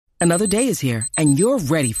Another day is here, and you're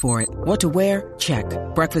ready for it. What to wear? Check.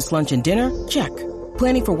 Breakfast, lunch, and dinner? Check.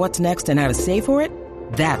 Planning for what's next and how to save for it?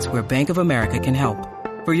 That's where Bank of America can help.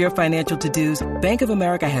 For your financial to-dos, Bank of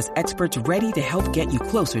America has experts ready to help get you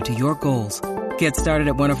closer to your goals. Get started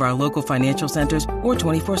at one of our local financial centers or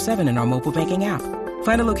 24/7 in our mobile banking app.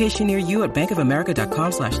 Find a location near you at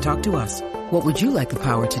bankofamerica.com/talktous. What would you like the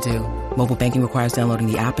power to do? Mobile banking requires downloading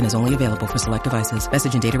the app and is only available for select devices.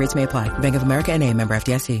 Message and data rates may apply. Bank of America N.A., member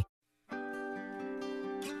FDIC.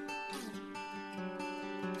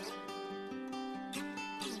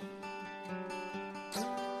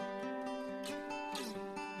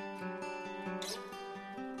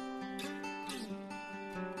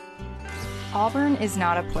 Auburn is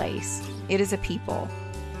not a place, it is a people.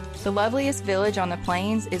 The loveliest village on the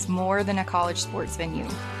plains is more than a college sports venue,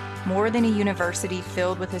 more than a university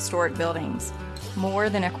filled with historic buildings, more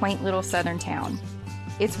than a quaint little southern town.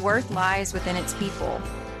 Its worth lies within its people,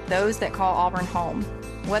 those that call Auburn home,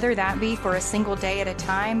 whether that be for a single day at a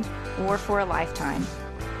time or for a lifetime.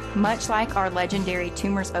 Much like our legendary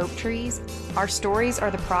Toomer's oak trees, our stories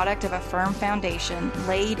are the product of a firm foundation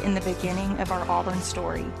laid in the beginning of our Auburn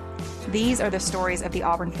story. These are the stories of the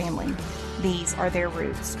Auburn family. These are their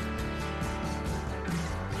roots.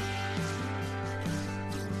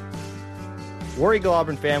 War Eagle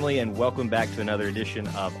Auburn family, and welcome back to another edition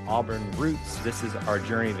of Auburn Roots. This is our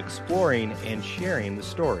journey of exploring and sharing the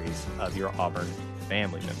stories of your Auburn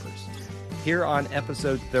family members. Here on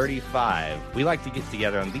episode 35, we like to get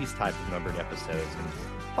together on these type of numbered episodes and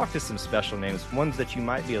talk to some special names, ones that you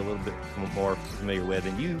might be a little bit more familiar with,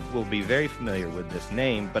 and you will be very familiar with this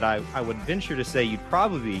name, but I would venture to say you'd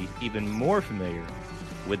probably be even more familiar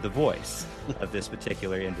with the voice of this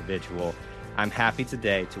particular individual. I'm happy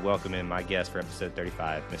today to welcome in my guest for episode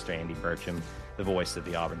 35, Mr. Andy Burcham, the voice of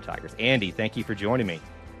the Auburn Tigers. Andy, thank you for joining me.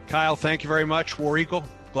 Kyle, thank you very much. War Eagle,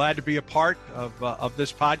 glad to be a part of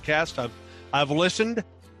this podcast. I've listened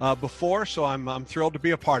before, so I'm thrilled to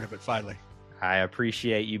be a part of it finally. I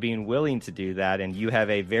appreciate you being willing to do that, and you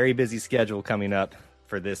have a very busy schedule coming up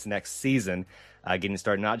for this next season, getting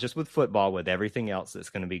started not just with football, with everything else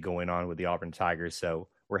that's going to be going on with the Auburn Tigers. So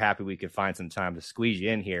we're happy we could find some time to squeeze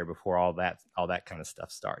you in here before all that kind of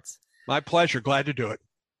stuff starts. My pleasure. Glad to do it.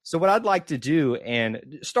 So what I'd like to do,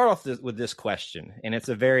 and start off with this question, and it's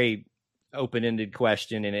a very open-ended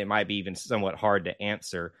question, and it might be even somewhat hard to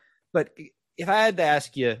answer. But if I had to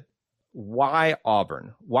ask you, why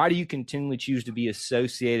Auburn? Why do you continually choose to be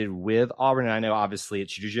associated with Auburn? And I know obviously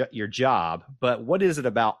it's your job, but what is it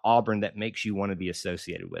about Auburn that makes you want to be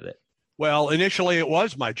associated with it? Well, initially it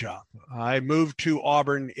was my job. I moved to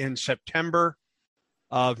Auburn in September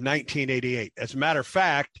of 1988. As a matter of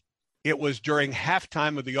fact, it was during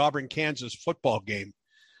halftime of the Auburn-Kansas football game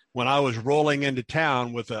when I was rolling into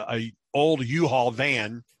town with a old U-Haul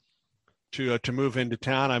van to move into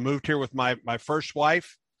town. I moved here with my first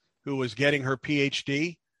wife, who was getting her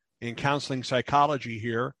PhD in counseling psychology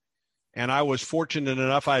here. And I was fortunate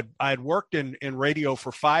enough, I'd worked in radio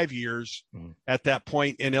for 5 years at that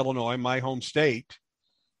point in Illinois, my home state,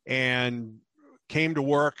 and came to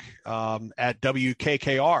work at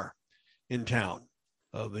WKKR in town,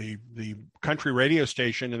 the country radio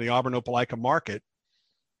station in the Auburn-Opelika market.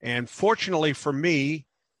 And fortunately for me,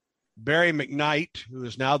 Barry McKnight, who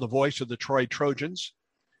is now the voice of the Troy Trojans,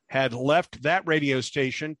 had left that radio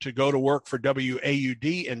station to go to work for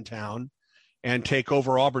WAUD in town and take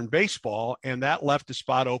over Auburn baseball. And that left a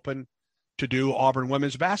spot open to do Auburn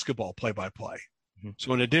women's basketball play-by-play. Mm-hmm.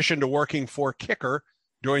 So in addition to working for Kicker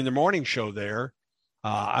during the morning show there,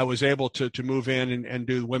 I was able to move in and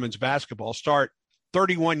do women's basketball, start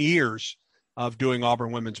 31 years of doing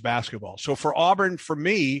Auburn women's basketball. So for Auburn, for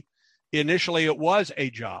me, initially it was a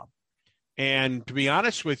job. And to be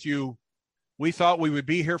honest with you, we thought we would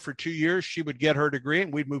be here for 2 years. She would get her degree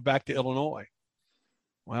and we'd move back to Illinois.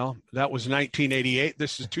 Well, that was 1988.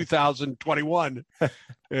 This is 2021.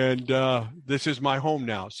 And this is my home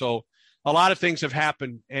now. So a lot of things have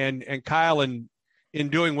happened. And Kyle, in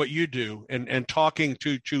doing what you do and talking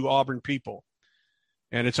to Auburn people,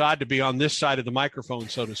 and it's odd to be on this side of the microphone,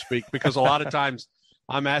 so to speak, because a lot of times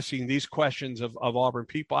I'm asking these questions of Auburn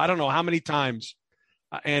people. I don't know how many times.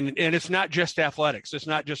 And it's not just athletics. It's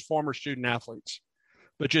not just former student athletes,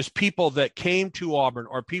 but just people that came to Auburn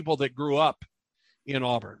or people that grew up in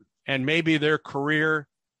Auburn and maybe their career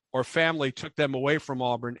or family took them away from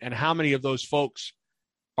Auburn. And how many of those folks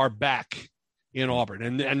are back in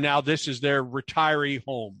Auburn? And now this is their retiree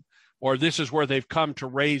home, or this is where they've come to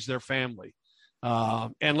raise their family.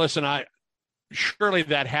 And listen, surely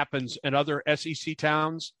that happens in other SEC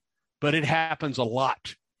towns, but it happens a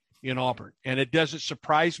lot in Auburn. And it doesn't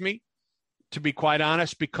surprise me to be quite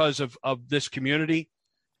honest, because of this community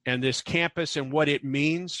and this campus and what it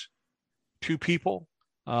means to people.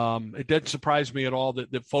 It doesn't surprise me at all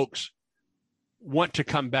that folks want to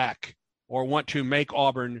come back or want to make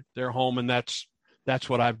Auburn their home, and that's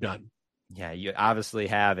what I've done. Yeah, you obviously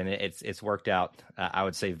have, and it's worked out, I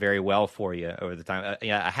would say, very well for you over the time.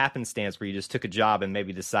 A happenstance where you just took a job and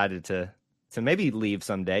maybe decided to maybe leave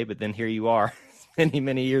someday, but then here you are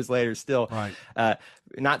many years later still, right.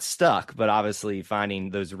 Not stuck, but obviously finding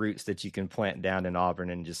those roots that you can plant down in Auburn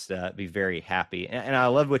and just be very happy. And I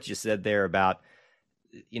love what you said there about,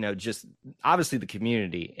 just obviously the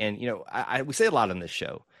community. And, we say a lot on this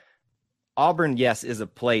show. Auburn, yes, is a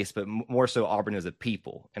place, but more so Auburn is a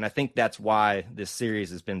people. And I think that's why this series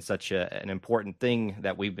has been such an important thing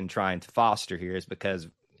that we've been trying to foster here, is because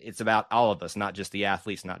it's about all of us, not just the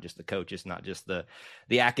athletes, not just the coaches, not just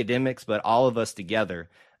the academics, but all of us together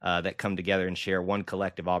that come together and share one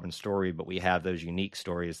collective Auburn story. But we have those unique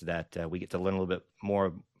stories that we get to learn a little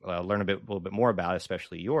bit more about,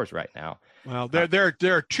 especially yours right now. Well, there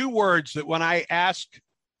are two words that when I ask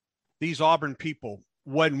these Auburn people,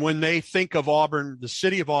 when they think of Auburn, the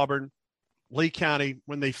city of Auburn, Lee County,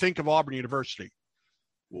 when they think of Auburn University,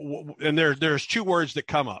 and there's two words that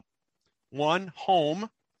come up: one, home,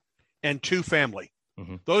 and two, family.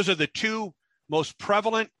 Mm-hmm. Those are the two most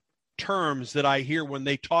prevalent terms that I hear when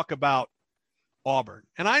they talk about Auburn.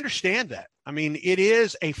 And I understand that. I mean, it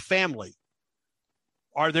is a family.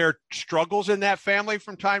 Are there struggles in that family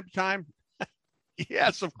from time to time?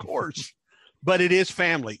 Yes, of course. But it is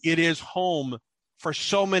family. It is home for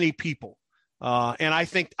so many people. And I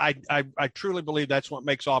think I truly believe that's what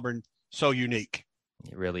makes Auburn so unique.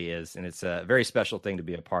 It really is. And it's a very special thing to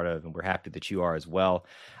be a part of. And we're happy that you are as well.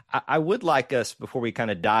 I would like us, before we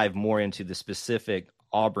kind of dive more into the specific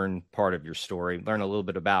Auburn part of your story, learn a little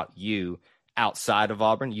bit about you outside of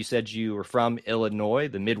Auburn. You said you were from Illinois,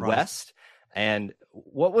 the Midwest. Right. And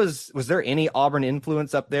was there any Auburn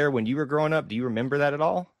influence up there when you were growing up? Do you remember that at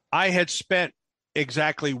all? I had spent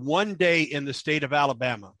exactly one day in the state of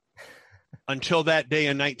Alabama until that day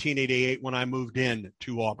in 1988 when I moved in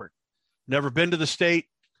to Auburn. Never been to the state.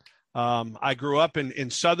 I grew up in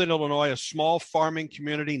southern Illinois, a small farming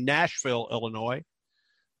community, Nashville, Illinois,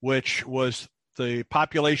 which was the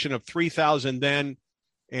population of 3,000 then,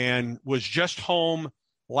 and was just home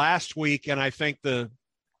last week. And I think the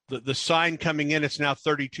sign coming in, it's now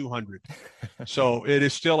 3,200. So it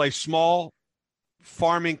is still a small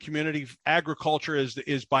farming community. Agriculture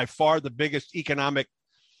is by far the biggest economic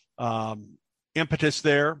impetus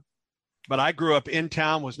there. But I grew up in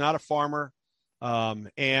town, was not a farmer,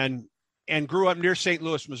 and grew up near St.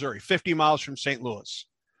 Louis, Missouri, 50 miles from St. Louis.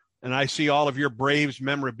 And I see all of your Braves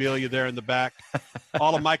memorabilia there in the back.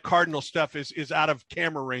 All of my Cardinal stuff is out of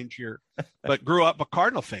camera range here, but grew up a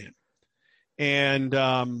Cardinal fan. And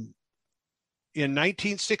in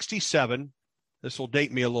 1967, this will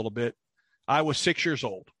date me a little bit, I was 6 years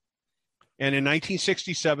old. And in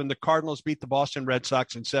 1967, the Cardinals beat the Boston Red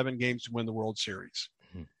Sox in 7 games to win the World Series.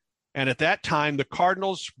 Mm-hmm. And at that time, the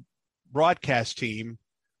Cardinals broadcast team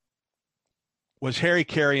was Harry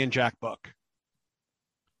Caray and Jack Buck,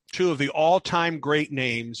 two of the all-time great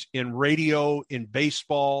names in radio, in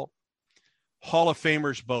baseball, Hall of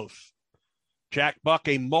Famers both. Jack Buck,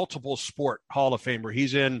 a multiple sport Hall of Famer.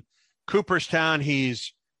 He's in Cooperstown.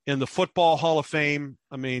 He's in the Football Hall of Fame.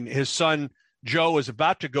 I mean, his son, Joe, is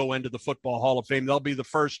about to go into the Football Hall of Fame. They'll be the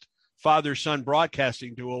first father-son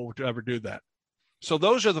broadcasting duo to ever do that. So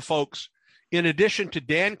those are the folks, in addition to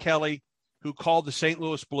Dan Kelly, who called the St.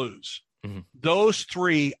 Louis Blues. Mm-hmm. Those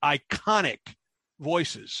three iconic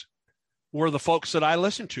voices were the folks that I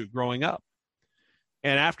listened to growing up.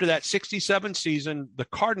 And after that 67 season, the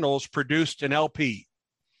Cardinals produced an LP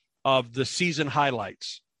of the season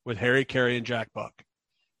highlights with Harry Caray and Jack Buck.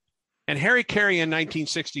 And Harry Caray in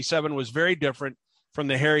 1967 was very different from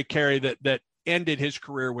the Harry Caray that ended his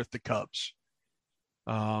career with the Cubs.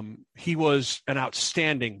 He was an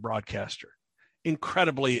outstanding broadcaster,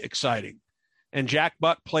 incredibly exciting. And Jack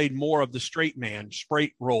Buck played more of the straight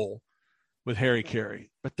role with Harry Caray.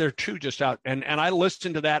 But they're two just out. And I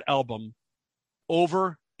listened to that album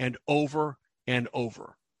over and over and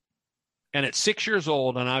over. And at 6 years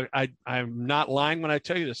old, and I'm not lying when I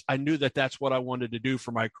tell you this, I knew that that's what I wanted to do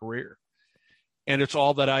for my career. And it's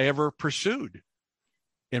all that I ever pursued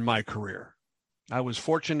in my career. I was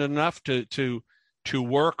fortunate enough to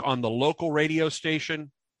work on the local radio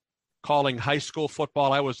station calling high school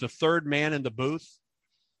football. I was the third man in the booth.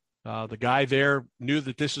 The guy there knew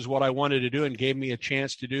that this is what I wanted to do and gave me a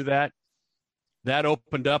chance to do that. That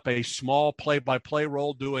opened up a small play-by-play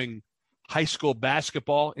role doing high school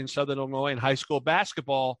basketball in Southern Illinois. And high school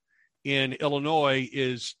basketball in Illinois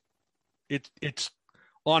it's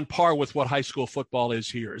on par with what high school football is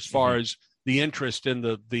here, as far as the interest and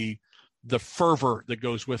the fervor that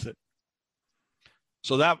goes with it.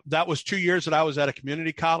 So that was 2 years that I was at a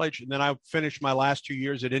community college, and then I finished my last 2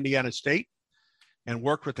 years at Indiana State and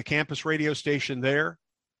worked with the campus radio station there.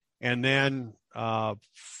 And then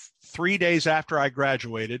 3 days after I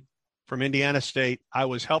graduated from Indiana State, I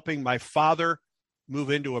was helping my father move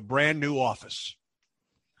into a brand new office,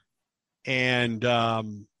 and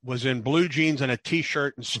was in blue jeans and a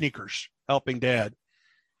T-shirt and sneakers helping Dad.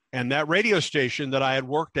 And that radio station that I had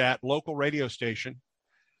worked at, local radio station,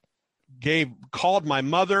 called my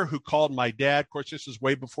mother, who called my dad. Of course, this is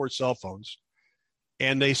way before cell phones.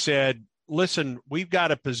 And they said, listen, we've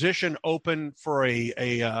got a position open for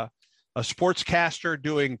a sportscaster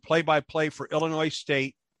doing play-by-play for Illinois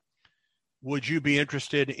State. Would you be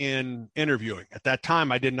interested in interviewing? At that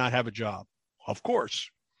time, I did not have a job. Of course.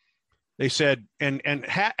 They said,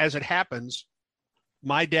 as it happens,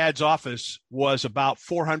 my dad's office was about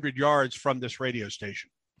 400 yards from this radio station.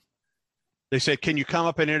 They said, can you come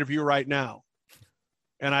up and interview right now?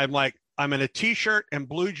 And I'm like, I'm in a T-shirt and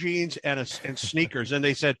blue jeans and sneakers. And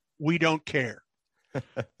they said, we don't care.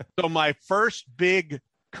 So my first big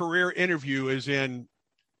career interview is in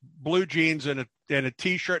blue jeans and a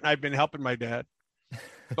T-shirt, and I've been helping my dad.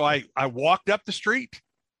 So I walked up the street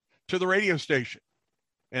to the radio station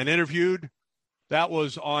and interviewed. That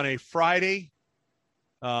was on a Friday.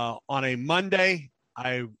 On a Monday,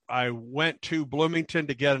 I went to Bloomington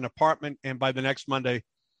to get an apartment, and by the next Monday,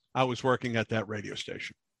 I was working at that radio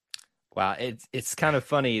station. Wow, it's kind of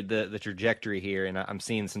funny, the trajectory here, and I'm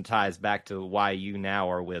seeing some ties back to why you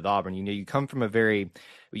now are with Auburn. You know, you come from a very,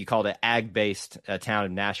 what you call it, ag-based town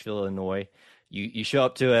of Nashville, Illinois. You show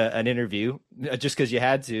up to an interview just because you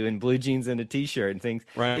had to in blue jeans and a T-shirt and things.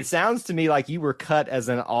 Right. It sounds to me like you were cut as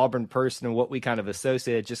an Auburn person, and what we kind of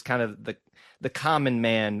associated, just kind of the common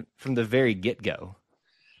man from the very get-go.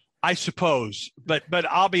 I suppose, but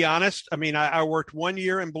I'll be honest. I mean, I worked 1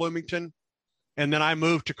 year in Bloomington, and then I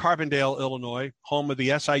moved to Carbondale, Illinois, home of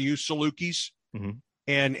the SIU Salukis,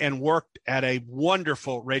 and worked at a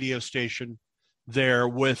wonderful radio station there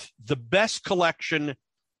with the best collection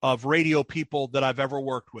of radio people that I've ever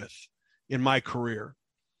worked with in my career.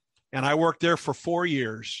 And I worked there for 4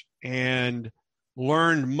 years and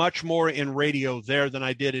learned much more in radio there than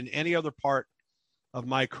I did in any other part of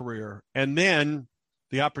my career. And then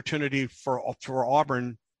the opportunity for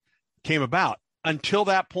Auburn came about. Until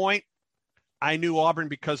that point, I knew Auburn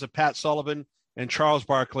because of Pat Sullivan and Charles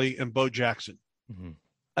Barkley and Bo Jackson.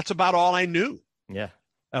 That's about all I knew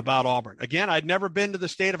about Auburn. Again, I'd never been to the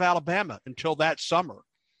state of Alabama until that summer.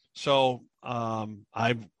 So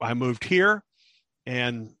I moved here,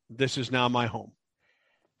 and this is now my home.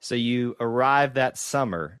 So you arrived that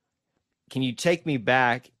summer. Can you take me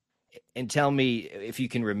back and tell me, if you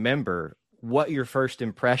can remember, what your first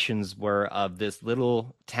impressions were of this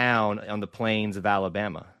little town on the plains of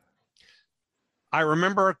Alabama? I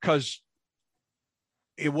remember because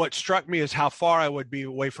what struck me is how far I would be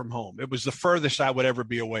away from home. It was the furthest I would ever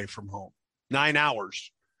be away from home, 9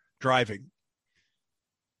 hours driving.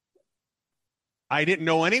 I didn't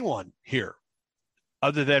know anyone here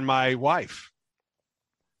other than my wife.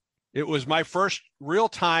 It was my first real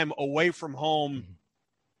time away from home,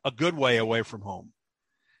 a good way away from home.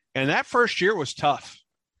 And that first year was tough.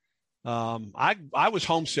 I was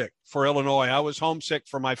homesick for Illinois. I was homesick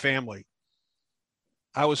for my family.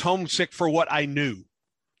 I was homesick for what I knew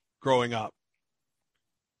growing up.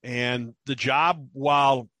 And the job,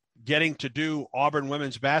 while getting to do Auburn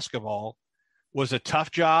women's basketball, was a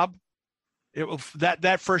tough job.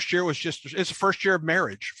 That first year was it's the first year of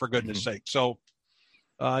marriage, for goodness sake. So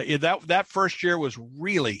that first year was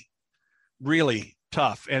really, really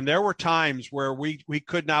tough. And there were times where we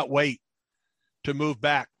could not wait to move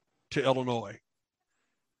back to Illinois.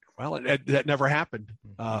 Well, that never happened.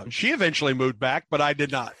 She eventually moved back, but I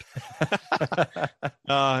did not.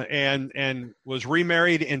 And was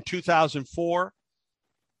remarried in 2004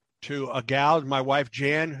 to a gal, my wife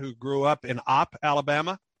Jan, who grew up in Opp,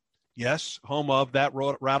 Alabama. Yes, home of that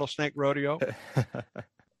rattlesnake rodeo.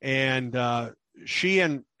 And she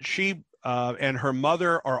and her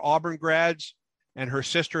mother are Auburn grads, and her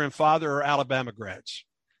sister and father are Alabama grads.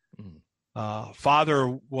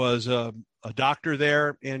 Father was a doctor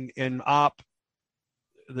there in Opp.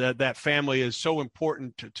 That family is so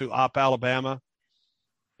important to Opp, Alabama.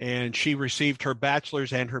 And she received her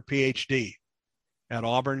bachelor's and her PhD at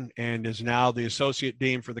Auburn, and is now the associate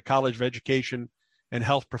dean for the College of Education and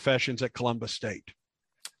Health Professions at Columbus State.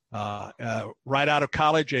 Right out of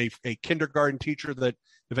college, a kindergarten teacher that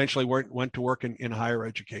eventually went to work in higher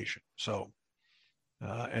education. So,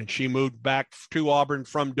 and she moved back to Auburn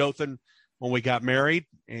from Dothan when we got married.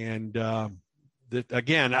 And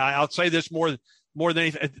again, I'll say this more than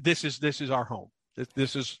anything, this is our home.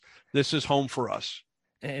 This is home for us.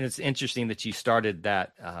 And it's interesting that you started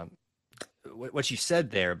that, what you said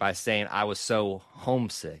there by saying I was so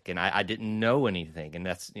homesick and I didn't know anything. And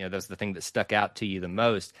that's the thing that stuck out to you the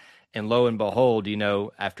most. And lo and behold,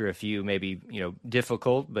 after a few maybe,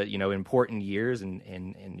 difficult, but, important years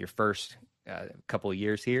in your first couple of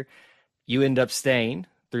years here, you end up staying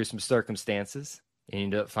through some circumstances and you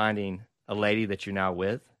end up finding a lady that you're now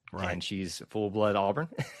with. Right. And she's full-blood Auburn.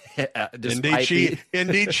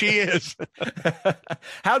 Indeed she is.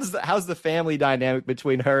 How's the family dynamic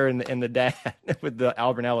between her and the dad with the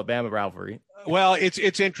Auburn-Alabama rivalry? Well,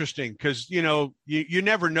 it's interesting because, you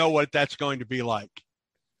never know what that's going to be like.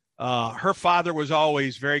 Her father was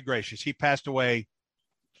always very gracious. He passed away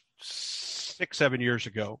 6-7 years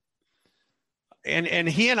ago. And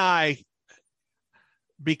he and I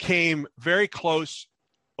became very close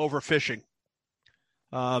over fishing.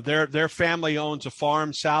 Their family owns a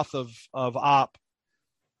farm south of Opp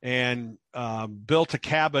and built a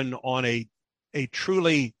cabin on a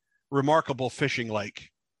truly remarkable fishing lake.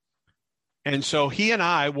 And so he and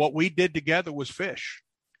I, what we did together was fish.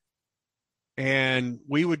 And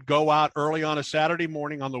we would go out early on a Saturday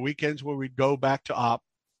morning on the weekends where we'd go back to Opp.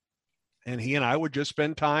 And he and I would just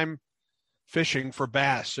spend time fishing for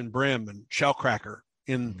bass and brim and shellcracker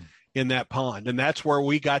in that pond. And that's where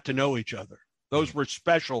we got to know each other. Those were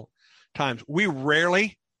special times. We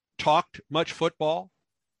rarely talked much football.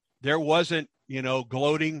 There wasn't,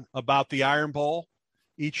 gloating about the Iron Bowl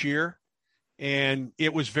each year. And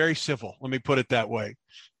it was very civil. Let me put it that way.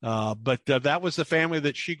 But that was the family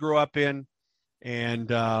that she grew up in.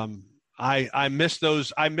 And I miss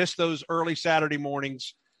those early Saturday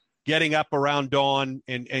mornings, getting up around dawn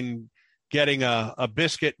and getting a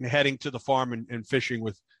biscuit and heading to the farm and fishing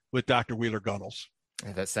with Dr. Wheeler Gunnels.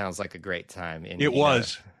 That sounds like a great time. And, it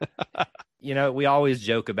was. We always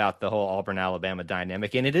joke about the whole Auburn-Alabama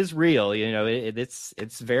dynamic, and it is real.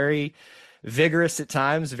 It's very vigorous at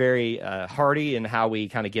times, very hearty in how we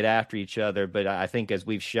kind of get after each other. But I think as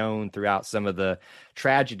we've shown throughout some of the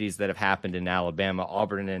tragedies that have happened in Alabama,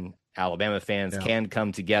 Auburn and Alabama fans can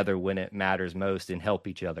come together when it matters most and help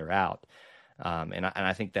each other out. And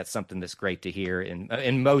I think that's something that's great to hear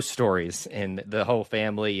in most stories. And the whole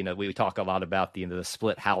family, we talk a lot about the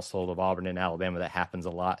split household of Auburn and Alabama. That happens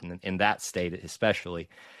a lot in that state, especially.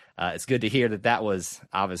 It's good to hear that was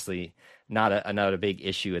obviously not a big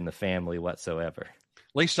issue in the family whatsoever.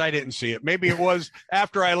 At least I didn't see it. Maybe it was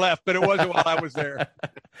after I left, but it wasn't while I was there.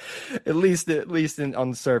 At least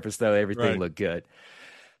on the surface, though, everything looked good.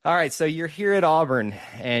 All right, so you're here at Auburn,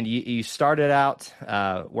 and you started out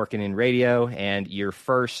working in radio, and your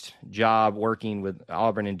first job working with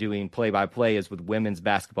Auburn and doing play-by-play is with women's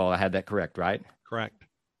basketball. I had that correct, right? Correct.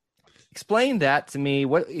 Explain that to me.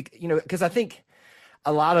 Because I think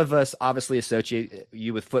a lot of us obviously associate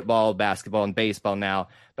you with football, basketball, and baseball now,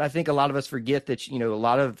 but I think a lot of us forget that, a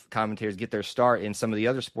lot of commentators get their start in some of the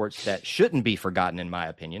other sports that shouldn't be forgotten, in my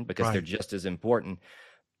opinion, because they're just as important.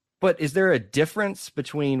 But is there a difference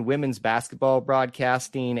between women's basketball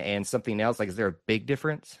broadcasting and something else? Like, is there a big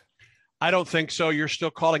difference? I don't think so. You're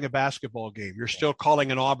still calling a basketball game. You're still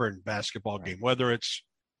calling an Auburn basketball game, whether it's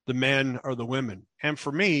the men or the women. And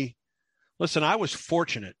for me, listen, I was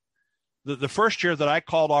fortunate. The first year that I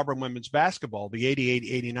called Auburn women's basketball, the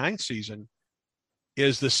 88-89 season,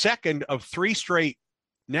 is the second of 3 straight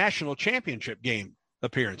national championship game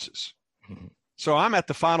appearances. Mm-hmm. So I'm at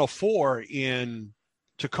the Final Four in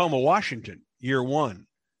Tacoma, Washington, year 1.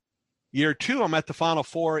 Year 2, I'm at the Final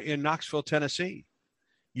Four in Knoxville, Tennessee.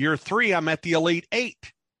 Year 3, I'm at the Elite 8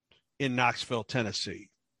 in Knoxville, Tennessee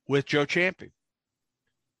with Joe Champion.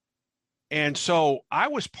 And so I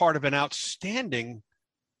was part of an outstanding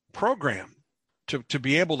program to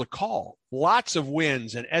be able to call lots of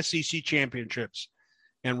wins and SEC championships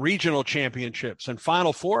and regional championships and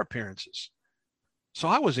Final Four appearances. So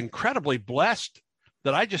I was incredibly blessed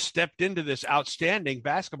that I just stepped into this outstanding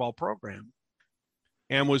basketball program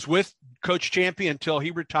and was with Coach Champion until he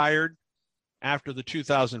retired after the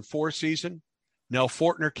 2004 season. Nell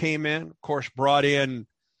Fortner came in, of course, brought in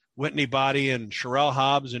Whitney Body and Sherelle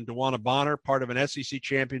Hobbs and DeWanna Bonner, part of an SEC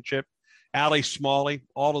championship, Allie Smalley,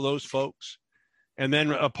 all of those folks, and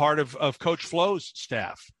then a part of Coach Flo's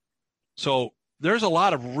staff. So there's a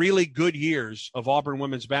lot of really good years of Auburn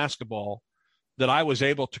women's basketball that I was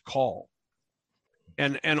able to call.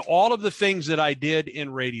 And all of the things that I did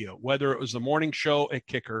in radio, whether it was the morning show at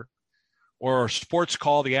Kicker or a sports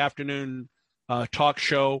call the afternoon talk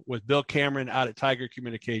show with Bill Cameron out at Tiger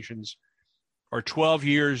Communications, or 12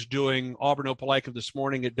 years doing Auburn Opelika This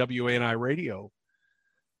Morning at WANI Radio.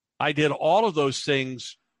 I did all of those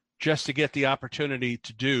things just to get the opportunity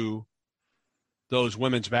to do those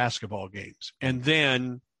women's basketball games. And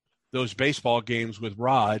then those baseball games with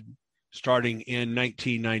Rod starting in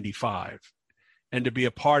 1995. And to be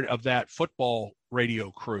a part of that football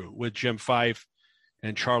radio crew with Jim Fife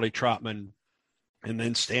and Charlie Trotman, and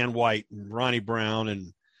then Stan White and Ronnie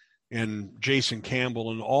Brown and Jason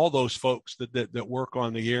Campbell and all those folks that work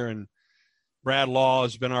on the air. And Brad Law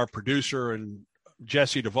has been our producer, and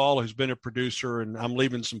Jesse Duvall has been a producer, and I'm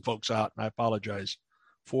leaving some folks out, and I apologize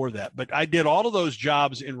for that. But I did all of those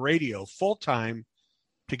jobs in radio full time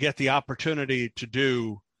to get the opportunity to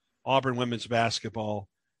do Auburn women's basketball,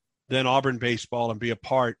 then Auburn baseball, and be a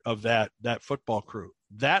part of that football crew.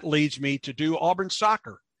 That leads me to do Auburn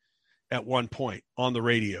soccer at one point on the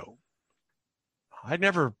radio. I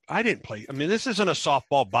didn't play. I mean, this isn't a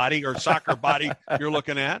softball body or soccer body you're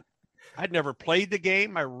looking at. I'd never played the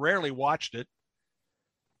game. I rarely watched it.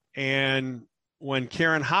 And when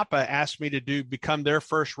Karen Hoppe asked me to become their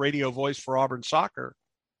first radio voice for Auburn soccer,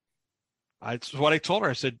 that's what I told her.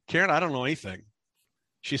 I said, Karen, I don't know anything.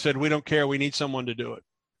 She said, we don't care. We need someone to do it.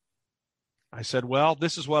 I said, well,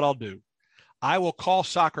 this is what I'll do. I will call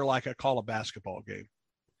soccer like I call a basketball game.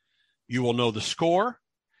 You will know the score,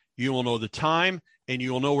 you will know the time, and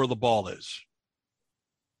you will know where the ball is.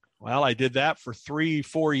 Well, I did that for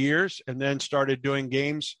 3-4 years, and then started doing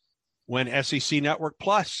games when SEC Network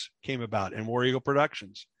Plus came about and War Eagle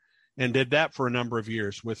Productions, and did that for a number of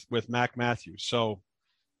years with Mac Matthews. So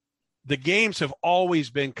the games have always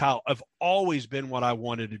been what I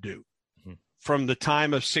wanted to do from the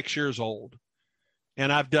time of 6 years old.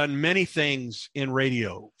 And I've done many things in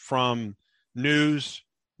radio, from news,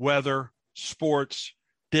 weather, sports,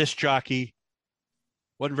 disc jockey.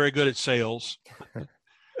 Wasn't very good at sales,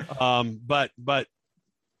 but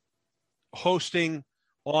hosting,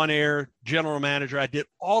 on air, general manager. I did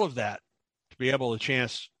all of that to be able to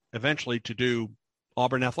chance eventually to do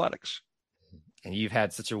Auburn athletics. And you've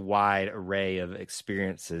had such a wide array of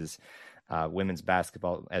experiences, women's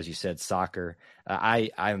basketball, as you said, soccer.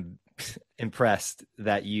 I'm impressed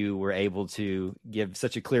that you were able to give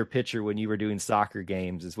such a clear picture when you were doing soccer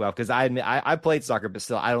games as well. Because I played soccer, but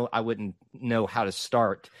still I wouldn't know how to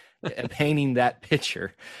start painting that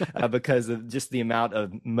picture because of just the amount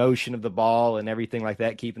of motion of the ball and everything like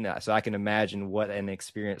that, keeping that. So I can imagine what an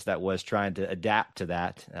experience that was trying to adapt to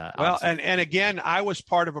that. Well, and again, I was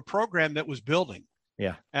part of a program that was building.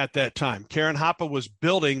 Yeah. At that time, Karen Hoppe was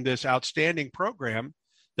building this outstanding program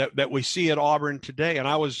that we see at Auburn today. And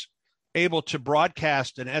I was able to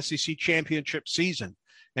broadcast an SEC championship season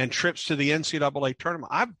and trips to the NCAA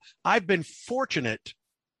tournament. I've been fortunate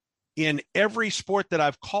in every sport that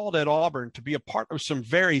I've called at Auburn to be a part of some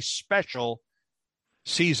very special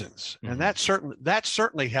seasons. Mm-hmm. And that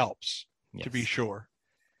certainly helps, yes, to be sure.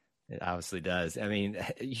 It obviously does. I mean,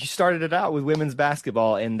 you started it out with women's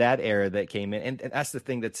basketball in that era that came in. And that's the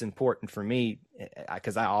thing that's important for me,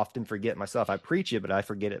 because I often forget myself. I preach it, but I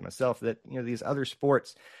forget it myself, that, these other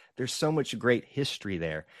sports, there's so much great history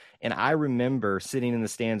there. And I remember sitting in the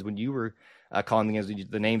stands when you were calling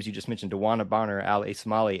the names you just mentioned, DeWanna Bonner, Al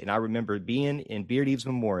Ismaili. And I remember being in Beard Eves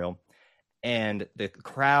Memorial, and the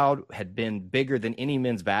crowd had been bigger than any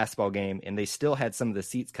men's basketball game, and they still had some of the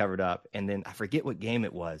seats covered up. And then I forget what game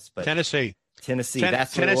it was, but Tennessee. That's what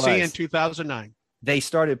it was. Tennessee in 2009. They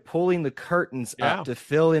started pulling the curtains up to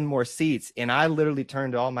fill in more seats, and I literally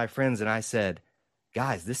turned to all my friends and I said,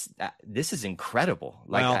 "Guys, this is incredible!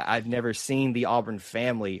 I've never seen the Auburn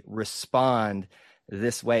family respond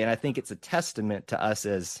this way." And I think it's a testament to us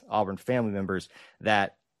as Auburn family members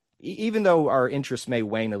that, even though our interest may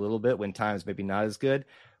wane a little bit when times maybe not as good,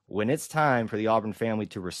 when it's time for the Auburn family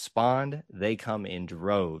to respond, they come in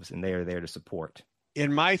droves, and they are there to support.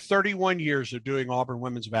 In my 31 years of doing Auburn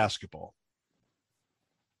women's basketball,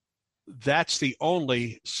 that's the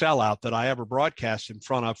only sellout that I ever broadcast in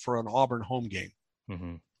front of for an Auburn home game.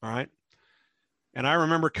 Mm-hmm. All right. And I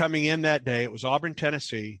remember coming in that day, it was Auburn,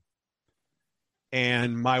 Tennessee.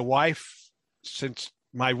 And my wife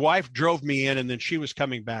drove me in, and then she was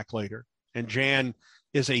coming back later. And Jan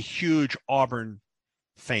is a huge Auburn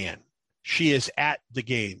fan. She is at the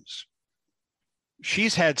games.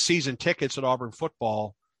 She's had season tickets at Auburn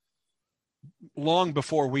football long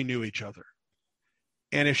before we knew each other.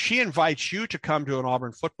 And if she invites you to come to an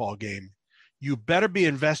Auburn football game, you better be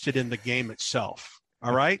invested in the game itself.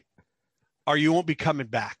 All right? Or you won't be coming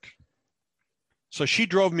back. So she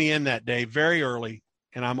drove me in that day very early,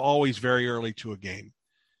 and I'm always very early to a game.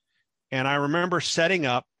 And I remember setting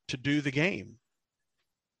up to do the game.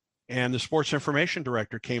 And the sports information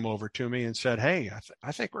director came over to me and said, "Hey,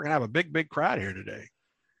 I think we're going to have a big crowd here today.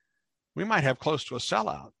 We might have close to a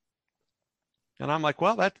sellout." And I'm like,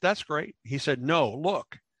 "Well, that's great." He said, "No,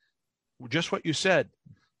 look, just what you said.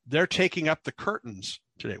 They're taking up the curtains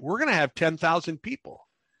today. We're going to have 10,000 people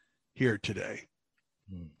here today."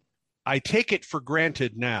 I take it for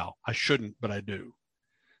granted now. I shouldn't, but I do.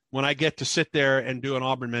 When I get to sit there and do an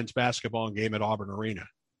Auburn men's basketball game at Auburn Arena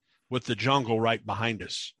with the jungle right behind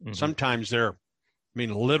us. Sometimes they're,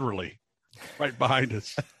 literally right behind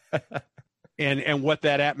us. and what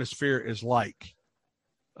that atmosphere is like.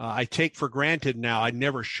 I take for granted now. I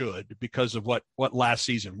never should, because of what last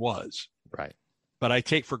season was. Right. But I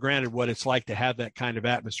take for granted what it's like to have that kind of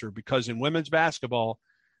atmosphere, because in women's basketball,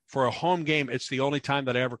 for a home game, it's the only time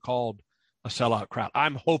that I ever called a sellout crowd.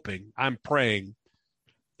 I'm praying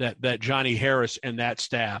that Johnny Harris and that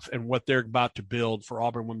staff and what they're about to build for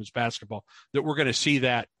Auburn women's basketball, that we're going to see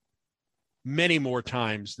that many more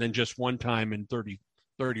times than just one time in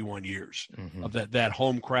 31 years of that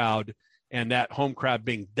home crowd, and that home crowd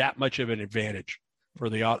being that much of an advantage for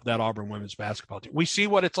that Auburn women's basketball team. We see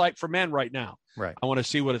what it's like for men right now. Right. I want to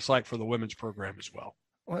see what it's like for the women's program as well.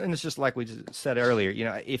 Well, and it's just like we just said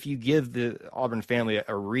earlier, if you give the Auburn family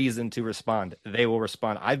a reason to respond, they will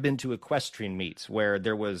respond. I've been to equestrian meets where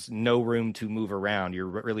there was no room to move around. You're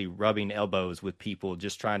really rubbing elbows with people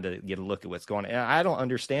just trying to get a look at what's going on. And I don't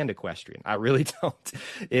understand equestrian. I really don't.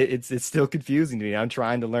 It's still confusing to me. I'm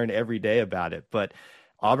trying to learn every day about it. But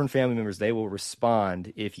Auburn family members, they will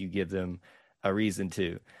respond if you give them a reason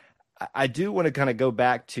to. I do want to kind of go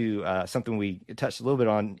back to something we touched a little bit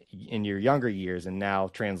on in your younger years and now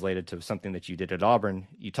translated to something that you did at Auburn.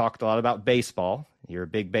 You talked a lot about baseball. You're a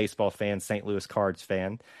big baseball fan, St. Louis Cards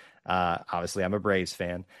fan. Obviously, I'm a Braves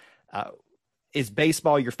fan. Is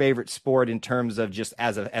baseball your favorite sport in terms of just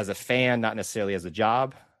as a fan, not necessarily as a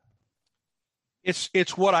job?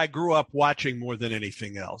 It's what I grew up watching more than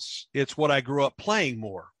anything else. It's what I grew up playing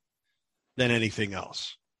more than anything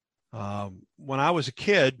else. When I was a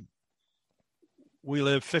kid, we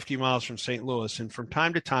lived 50 miles from St. Louis, and from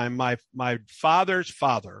time to time, my father's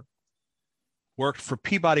father worked for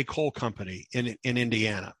Peabody Coal Company in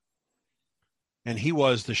Indiana, and he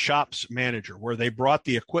was the shop's manager where they brought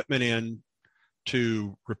the equipment in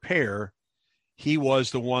to repair. He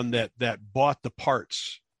was the one that bought the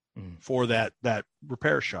parts for that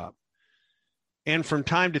repair shop, and from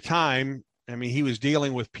time to time, he was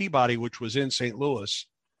dealing with Peabody, which was in St. Louis.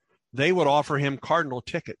 They would offer him Cardinal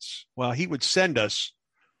tickets. Well, he would send us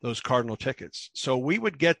those Cardinal tickets. So we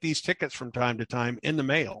would get these tickets from time to time in the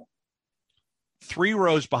mail, 3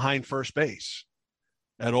 rows behind first base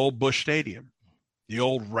at Old Busch Stadium, the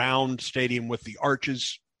old round stadium with the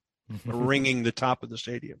arches ringing the top of the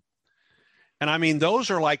stadium. And those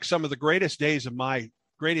are like some of the greatest days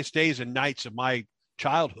and nights of my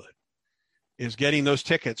childhood, is getting those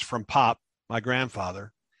tickets from Pop, my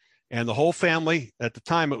grandfather, and the whole family. At the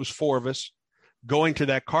time, it was 4 of us going to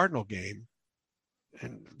that Cardinal game.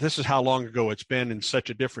 And this is how long ago it's been in such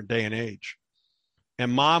a different day and age.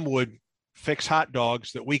 And Mom would fix hot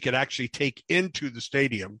dogs that we could actually take into the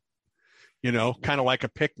stadium, kind of like a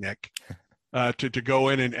picnic, to go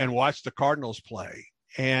in and watch the Cardinals play.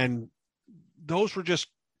 And those were just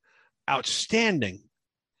outstanding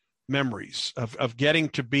memories of getting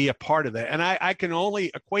to be a part of that. And I can only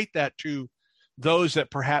equate that to those that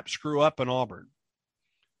perhaps grew up in Auburn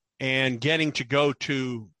and getting to go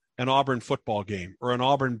to an Auburn football game or an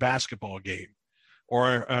Auburn basketball game or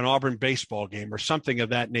an Auburn baseball game or something of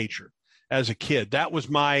that nature as a kid. That was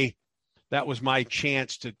my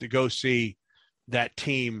chance to go see that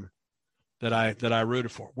team that I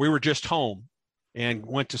rooted for. We were just home and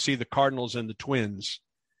went to see the Cardinals and the Twins.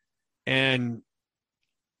 And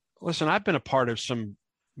listen, I've been a part of some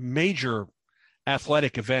major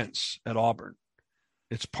athletic events at Auburn.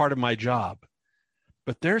 It's part of my job.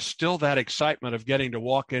 But there's still that excitement of getting to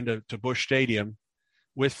walk into Busch Stadium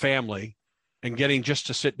with family and getting just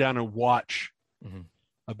to sit down and watch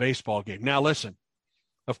a baseball game. Now, listen,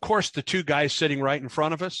 of course, the 2 guys sitting right in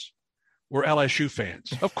front of us were LSU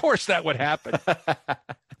fans. Of course that would happen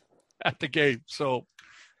at the game. So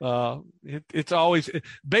it's always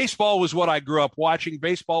 – baseball was what I grew up watching.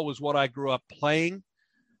 Baseball was what I grew up playing.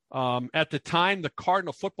 At the time,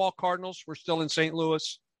 the football Cardinals were still in St.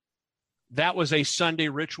 Louis. That was a Sunday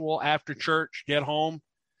ritual after church, get home,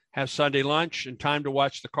 have Sunday lunch, and time to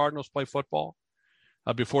watch the Cardinals play football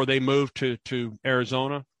before they moved to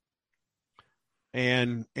Arizona.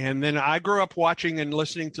 And then I grew up watching and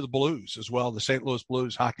listening to the Blues as well, the St. Louis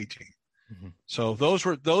Blues hockey team. So those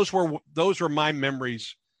were my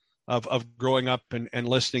memories of growing up and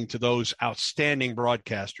listening to those outstanding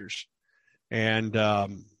broadcasters. And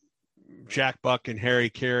Jack Buck and Harry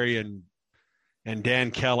Carey and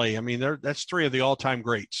Dan Kelly. I mean, that's three of the all-time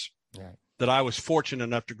greats that I was fortunate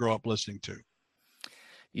enough to grow up listening to.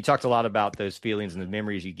 You talked a lot about those feelings and the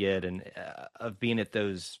memories you get and of being at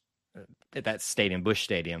that stadium, Busch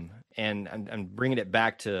Stadium. And I'm bringing it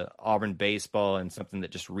back to Auburn baseball and something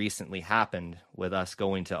that just recently happened with us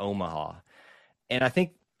going to Omaha. And I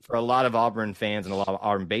think for a lot of Auburn fans and a lot of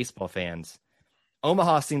Auburn baseball fans,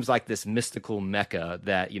 Omaha seems like this mystical mecca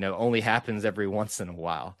that, only happens every once in a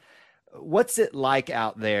while. What's it like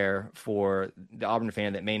out there for the Auburn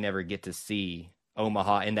fan that may never get to see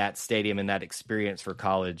Omaha in that stadium and that experience for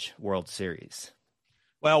College World Series?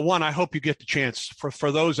 Well, one, I hope you get the chance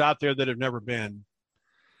for those out there that have never been.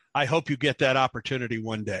 I hope you get that opportunity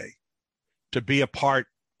one day to be a part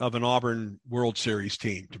of an Auburn World Series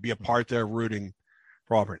team, to be a part there rooting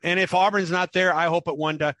for Auburn. And if Auburn's not there, I hope at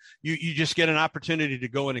one day you just get an opportunity to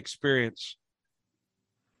go and experience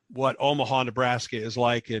what Omaha, Nebraska is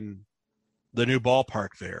like in the new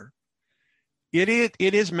ballpark there. It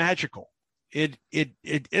is magical. It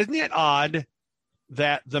isn't it odd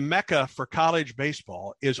that the mecca for college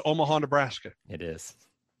baseball is Omaha, Nebraska? It is.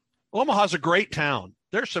 Omaha's a great town.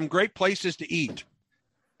 There's some great places to eat,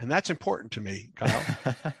 and that's important to me, Kyle.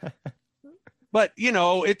 But,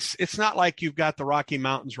 it's not like you've got the Rocky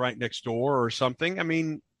Mountains right next door or something. I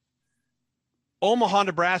mean, Omaha,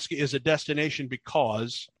 Nebraska is a destination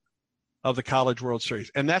because of the College World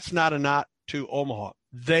Series, and that's not a nod to Omaha.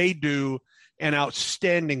 They do an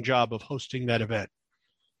outstanding job of hosting that event.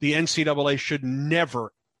 The NCAA should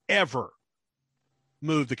never, ever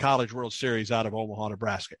move the College World Series out of Omaha,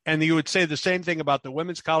 Nebraska. And you would say the same thing about the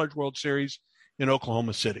Women's College World Series in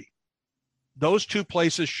Oklahoma City. Those two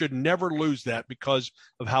places should never lose that because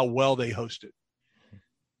of how well they host it.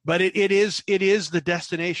 But it is the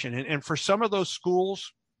destination. And for some of those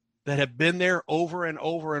schools that have been there over and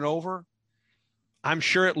over and over, I'm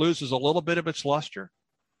sure it loses a little bit of its luster.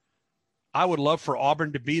 I would love for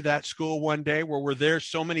Auburn to be that school one day where we're there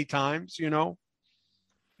so many times, And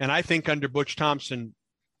I think under Butch Thompson,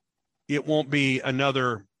 it won't be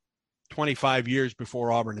another 25 years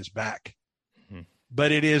before Auburn is back. Mm-hmm.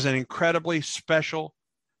 But it is an incredibly special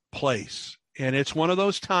place. And it's one of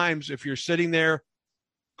those times if you're sitting there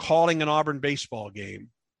calling an Auburn baseball game.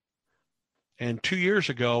 And 2 years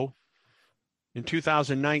ago, in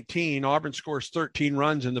 2019, Auburn scores 13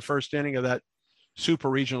 runs in the first inning of that Super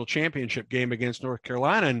Regional Championship game against North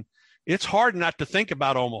Carolina. And it's hard not to think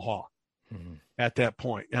about Omaha at that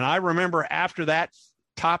point. And I remember after that,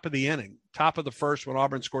 top of the inning, top of the first, when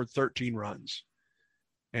Auburn scored 13 runs.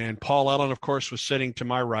 And Paul Ellen, of course, was sitting to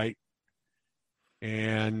my right.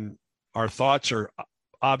 And our thoughts are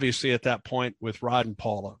obviously at that point with Rod and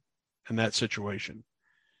Paula in that situation.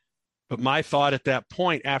 But my thought at that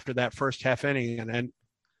point after that first half inning, and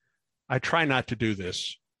I try not to do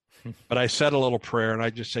this, but I said a little prayer and I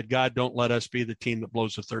just said, God, don't let us be the team that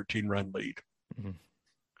blows a 13-run lead. Mm-hmm.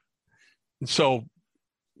 And so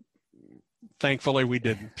thankfully we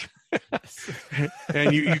didn't.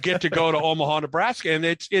 And you get to go to Omaha, Nebraska. And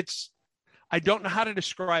it's, I don't know how to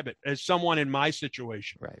describe it as someone in my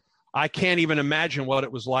situation. Right. I can't even imagine what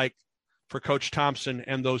it was like for Coach Thompson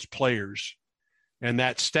and those players and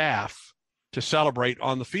that staff to celebrate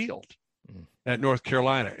on the field at North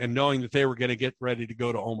Carolina and knowing that they were going to get ready to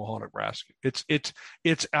go to Omaha, Nebraska. It's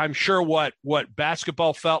I'm sure what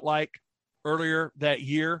basketball felt like earlier that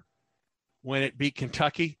year when it beat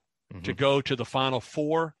Kentucky to go to the Final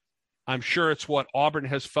Four. I'm sure it's what Auburn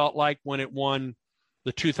has felt like when it won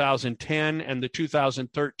the 2010 and the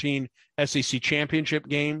 2013 SEC championship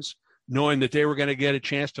games, knowing that they were going to get a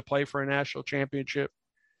chance to play for a national championship.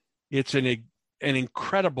 It's an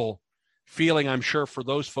incredible feeling, I'm sure, for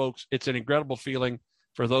those folks. It's an incredible feeling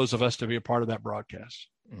for those of us to be a part of that broadcast.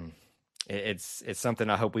 It's something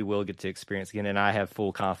I hope we will get to experience again, and I have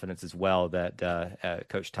full confidence as well that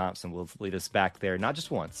Coach Thompson will lead us back there, not just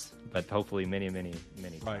once, but hopefully many, many,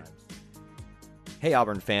 many times. Right. Hey,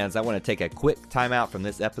 Auburn fans, I want to take a quick timeout from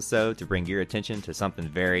this episode to bring your attention to something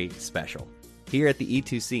very special. Here at the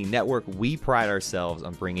E2C Network, we pride ourselves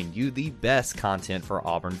on bringing you the best content for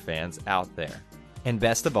Auburn fans out there. And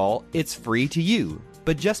best of all, it's free to you.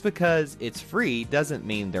 But just because it's free doesn't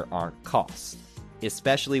mean there aren't costs,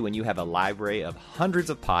 especially when you have a library of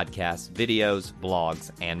hundreds of podcasts, videos,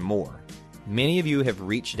 blogs, and more. Many of you have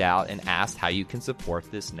reached out and asked how you can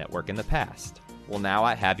support this network in the past. Well, now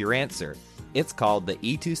I have your answer. It's called the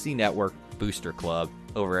E2C Network Booster Club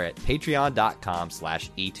over at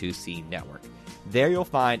patreon.com/E2C Network. There you'll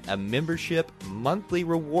find a membership monthly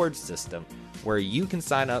reward system where you can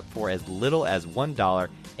sign up for as little as $1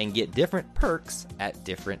 and get different perks at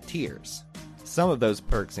different tiers. Some of those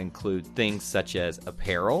perks include things such as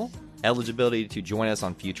apparel, eligibility to join us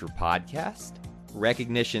on future podcasts,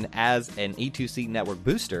 recognition as an E2C Network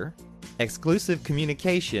booster, exclusive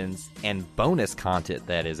communications, and bonus content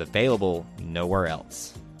that is available nowhere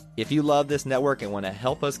else. If you love this network and want to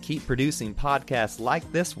help us keep producing podcasts like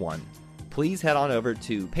this one, please head on over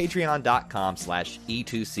to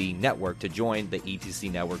patreon.com/E2C Network to join the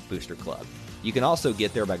E2C Network Booster Club. You can also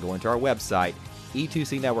get there by going to our website,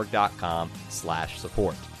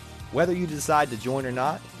 e2cnetwork.com/support. Whether you decide to join or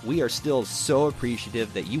not, we are still so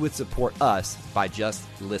appreciative that you would support us by just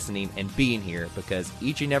listening and being here, because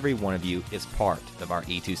each and every one of you is part of our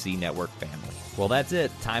E2C Network family. Well, that's it.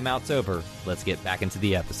 Timeout's over. Let's get back into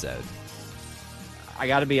the episode. I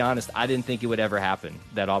got to be honest, I didn't think it would ever happen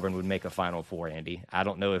that Auburn would make a Final Four, Andy. I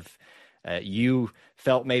don't know if you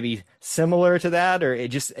felt maybe similar to that, or it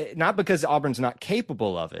just, not because Auburn's not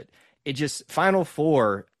capable of it. It just, Final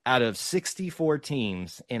Four out of 64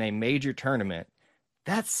 teams in a major tournament,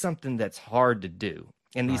 that's something that's hard to do.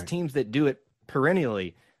 And these teams that do it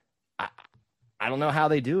perennially, I don't know how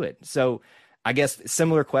they do it. So I guess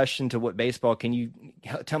similar question to what baseball, can you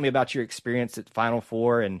tell me about your experience at Final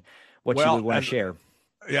Four and what you would want to share?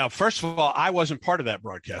 Yeah, first of all, I wasn't part of that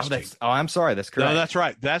broadcast team. I'm sorry. That's correct. No, that's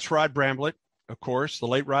right. That's Rod Bramblett, of course, the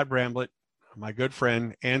late Rod Bramblett, my good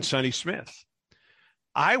friend, and Sonny Smith.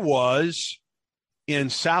 I was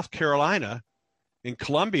in South Carolina, in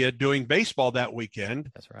Columbia, doing baseball that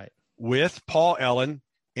weekend. That's right. With Paul Ellen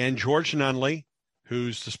and George Nunley,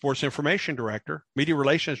 who's the sports information director, media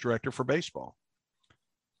relations director for baseball.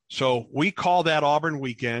 So we call that Auburn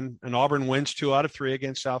weekend, and Auburn wins 2 out of 3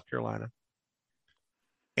 against South Carolina.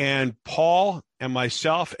 And Paul and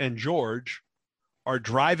myself and George are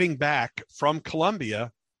driving back from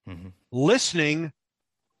Columbia, listening,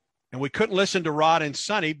 and we couldn't listen to Rod and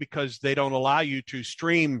Sonny because they don't allow you to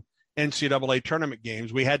stream NCAA tournament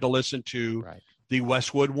games. We had to listen to the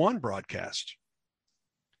Westwood One broadcast.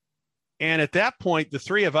 And at that point, the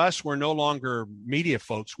three of us were no longer media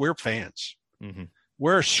folks. We're fans.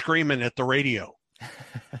 We're screaming at the radio.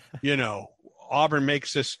 Auburn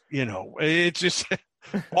makes this, it's just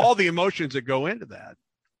all the emotions that go into that.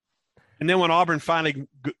 And then when Auburn finally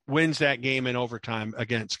wins that game in overtime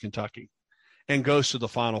against Kentucky and goes to the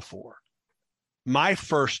Final Four, my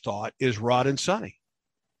first thought is Rod and Sonny.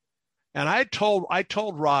 And I told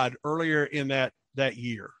Rod earlier in that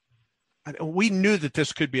year, we knew that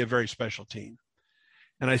this could be a very special team.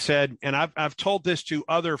 And I said, and I've told this to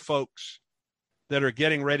other folks that are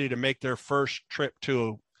getting ready to make their first trip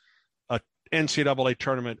to a NCAA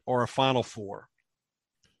tournament or a Final Four.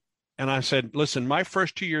 And I said, listen, my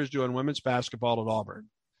first 2 years doing women's basketball at Auburn,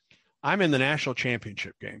 I'm in the national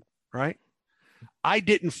championship game, right? I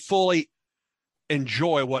didn't fully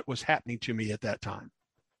enjoy what was happening to me at that time.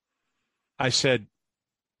 I said,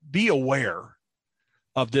 be aware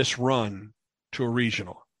of this run to a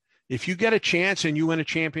regional. If you get a chance and you win a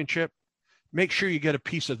championship, make sure you get a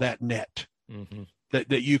piece of that net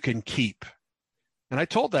that you can keep. And I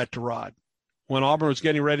told that to Rod when Auburn was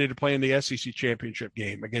getting ready to play in the SEC championship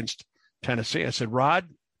game against Tennessee. I said, Rod,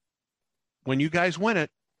 when you guys win it,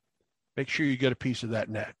 make sure you get a piece of that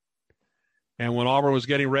net. And when Auburn was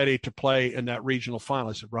getting ready to play in that regional final,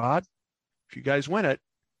 I said, Rod, if you guys win it,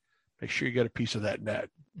 make sure you get a piece of that net.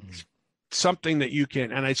 Something that you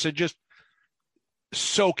can. And I said, just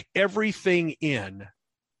soak everything in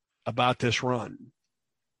about this run.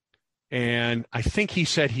 And I think he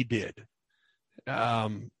said he did.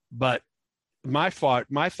 But my thought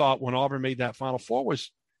when Auburn made that Final Four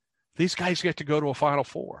was, these guys get to go to a Final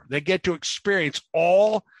Four. They get to experience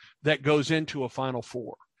all that goes into a Final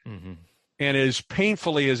Four. And as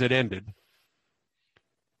painfully as it ended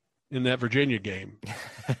in that Virginia game,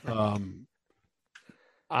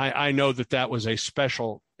 I know that was a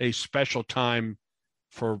special time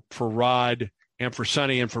for Rod and for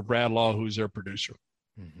Sonny and for Brad Law, who's their producer.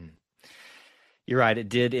 You're right. It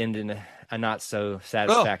did end in a not so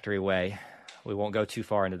satisfactory way. We won't go too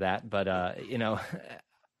far into that, but I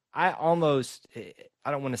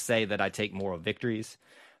don't want to say that I take moral victories,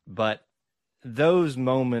 but those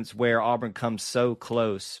moments where Auburn comes so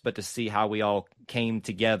close, but to see how we all came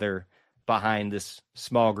together behind this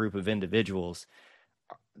small group of individuals,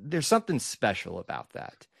 there's something special about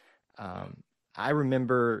that. I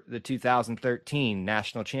remember the 2013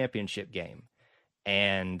 national championship game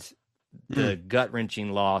and the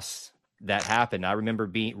gut-wrenching loss that happened. I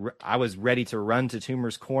remember I was ready to run to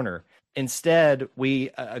Toomer's Corner. Instead,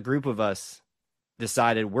 a group of us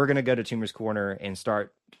decided we're going to go to Toomer's Corner and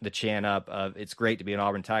start the chant up of "It's great to be an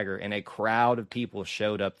Auburn Tiger," and a crowd of people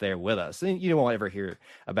showed up there with us. And you won't ever hear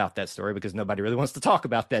about that story because nobody really wants to talk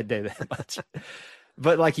about that day that much.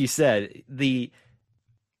 But like you said, the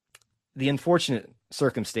unfortunate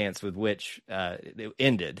circumstance with which it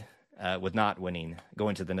ended with not winning,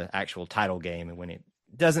 going to the actual title game and winning,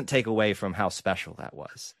 doesn't take away from how special that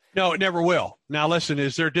was. No, it never will. Now, listen,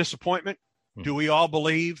 is there disappointment? Do we all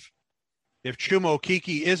believe if Chuma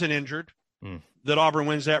Okeke isn't injured, that Auburn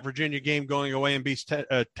wins that Virginia game going away and beats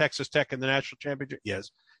Texas Tech in the national championship?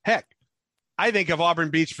 Yes. Heck, I think if Auburn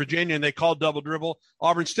beats Virginia and they call double dribble,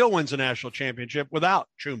 Auburn still wins the national championship without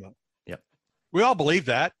Chuma. Yep. We all believe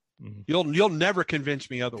that. Mm-hmm. You'll never convince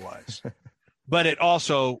me otherwise. But it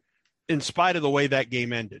also, in spite of the way that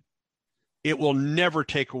game ended, it will never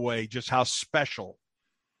take away just how special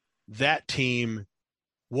that team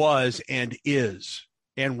was and is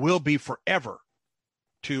and will be forever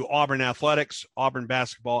to Auburn athletics, Auburn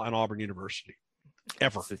basketball, and Auburn University.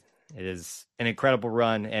 Ever. It is an incredible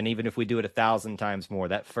run. And even if we do it 1,000 times more,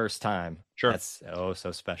 that first time, sure, that's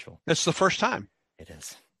so special. That's the first time. It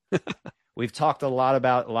is. We've talked a lot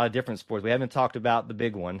about a lot of different sports. We haven't talked about the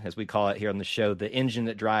big one, as we call it here on the show, the engine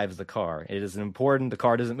that drives the car. It is important. The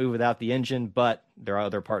car doesn't move without the engine, but there are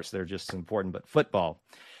other parts that are just as important. But football,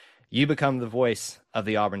 you become the voice of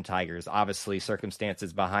the Auburn Tigers. Obviously,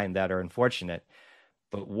 circumstances behind that are unfortunate,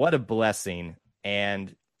 but what a blessing.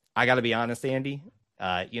 And I got to be honest, Andy,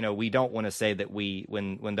 we don't want to say that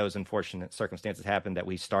when those unfortunate circumstances happen, that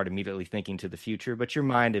we start immediately thinking to the future, but your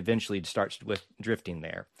mind eventually starts with drifting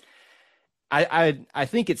there. I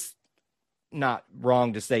think it's not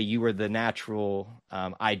wrong to say you were the natural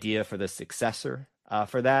idea for the successor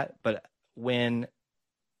for that, but when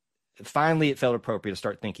finally it felt appropriate to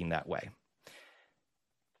start thinking that way,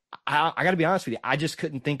 I got to be honest with you, I just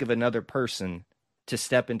couldn't think of another person to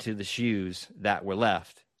step into the shoes that were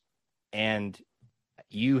left. And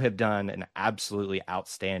you have done an absolutely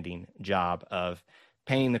outstanding job of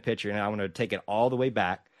painting the picture. And I want to take it all the way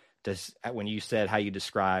back to when you said how you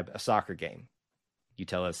describe a soccer game. You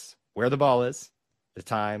tell us where the ball is, the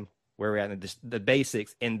time, where we're at, the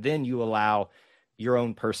basics, and then you allow your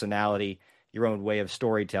own personality, your own way of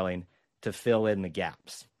storytelling to fill in the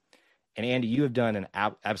gaps. And Andy, you have done an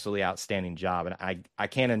absolutely outstanding job. And I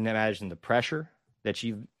can't imagine the pressure that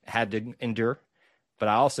you've had to endure, but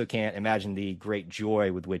I also can't imagine the great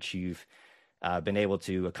joy with which you've been able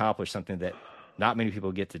to accomplish something that not many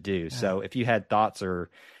people get to do. So if you had thoughts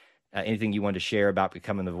or anything you wanted to share about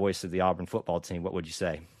becoming the voice of the Auburn football team, what would you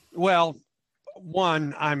say? Well,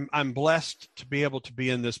 one, I'm blessed to be able to be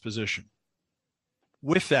in this position.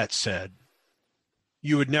 With that said,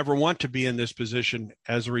 you would never want to be in this position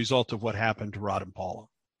as a result of what happened to Rod and Paula,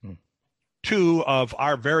 two of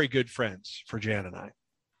our very good friends, for Jan and I.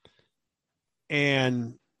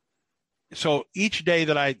 And so each day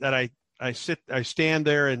that I stand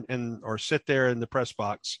there or sit there in the press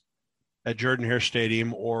box at Jordan-Hare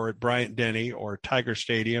Stadium or at Bryant-Denny or Tiger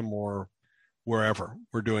Stadium or wherever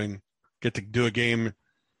get to do a game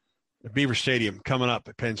at Beaver Stadium coming up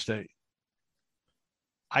at Penn State,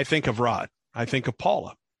 I think of Rod. I think of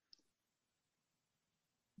Paula.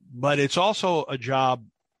 But it's also a job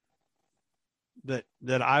that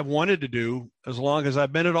I've wanted to do as long as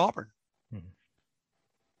I've been at Auburn. Mm-hmm.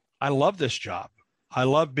 I love this job. I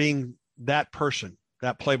love being that person,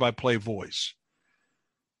 that play-by-play voice.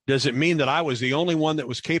 Does it mean that I was the only one that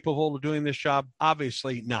was capable of doing this job?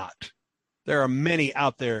 Obviously not. There are many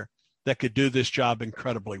out there that could do this job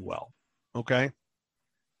incredibly well. Okay.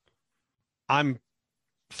 I'm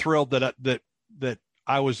thrilled that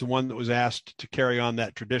I was the one that was asked to carry on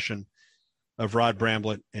that tradition of Rod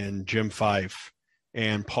Bramblett and Jim Fife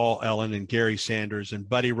and Paul Ellen and Gary Sanders and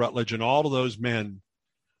Buddy Rutledge and all of those men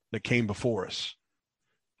that came before us.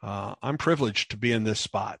 I'm privileged to be in this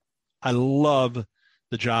spot. I love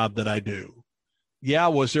the job that I do. Yeah,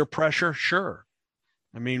 was there pressure? Sure.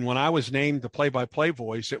 I mean, when I was named the play-by-play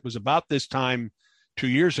voice, it was about this time 2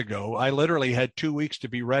 years ago. I literally had 2 weeks to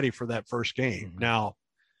be ready for that first game. Mm-hmm. Now,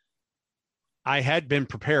 I had been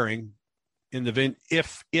preparing in the event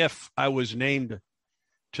if I was named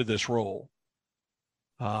to this role.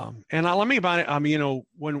 And let me about it.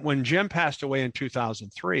 When Jim passed away in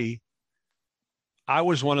 2003, I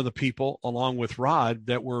was one of the people, along with Rod,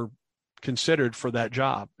 that were considered for that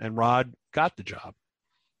job, and Rod got the job.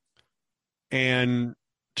 And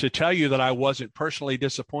to tell you that I wasn't personally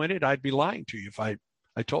disappointed, I'd be lying to you if I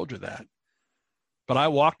told you that. But I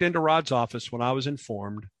walked into Rod's office when I was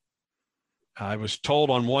informed. I was told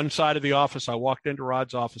on one side of the office, I walked into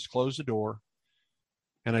Rod's office, closed the door,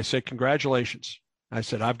 and I said, "Congratulations." I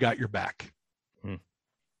said, "I've got your back."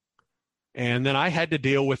 And then I had to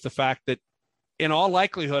deal with the fact that in all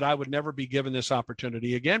likelihood, I would never be given this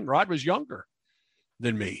opportunity again. Rod was younger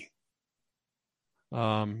than me.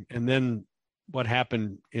 And then what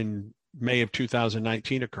happened in May of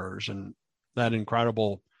 2019 occurs, and that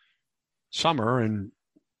incredible summer. And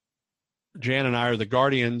Jan and I are the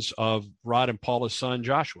guardians of Rod and Paula's son,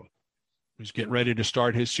 Joshua, who's getting ready to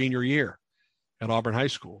start his senior year at Auburn High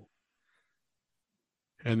School.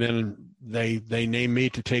 And then they named me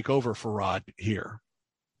to take over for Rod here.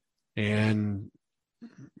 And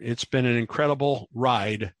it's been an incredible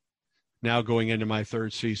ride now going into my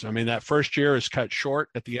third season. I mean, that first year is cut short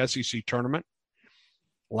at the SEC tournament.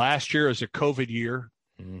 Last year is a COVID year.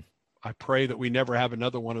 Mm-hmm. I pray that we never have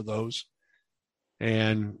another one of those.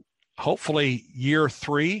 And hopefully year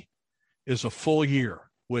 3 is a full year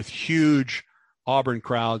with huge Auburn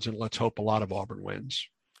crowds, and let's hope a lot of Auburn wins.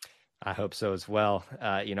 I hope so as well.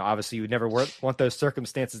 Obviously you would never want those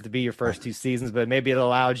circumstances to be your first 2 seasons, but maybe it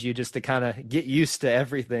allowed you just to kind of get used to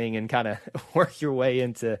everything and kind of work your way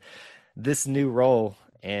into this new role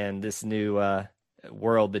and this new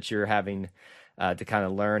world that you're having to kind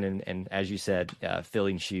of learn. And as you said,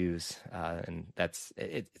 filling shoes. And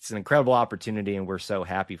it's an incredible opportunity, and we're so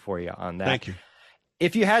happy for you on that. Thank you.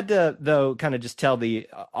 If you had to, though, kind of just tell the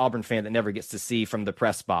Auburn fan that never gets to see from the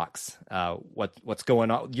press box what's going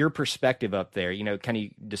on, your perspective up there, can you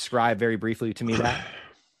describe very briefly to me that?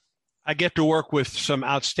 I get to work with some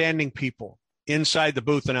outstanding people inside the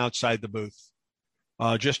booth and outside the booth.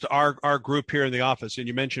 Just our group here in the office, and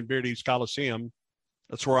you mentioned Beardy's Coliseum.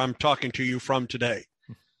 That's where I'm talking to you from today.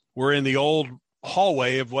 We're in the old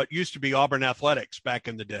hallway of what used to be Auburn Athletics back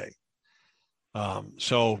in the day.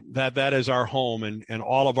 So that is our home, and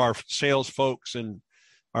all of our sales folks and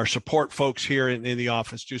our support folks here in the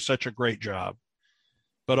office do such a great job.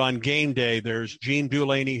 But on game day, there's Gene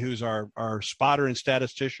Dulaney, who's our spotter and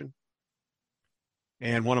statistician,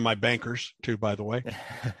 and one of my bankers too, by the way.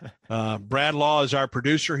 Brad Law is our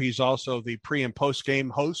producer. He's also the pre and post game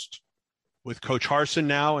host with Coach Harsin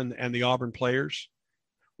now and the Auburn players.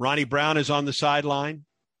 Ronnie Brown is on the sideline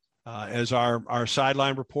as our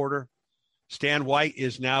sideline reporter. Stan White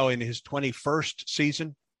is now in his 21st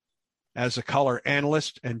season as a color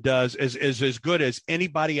analyst and is as good as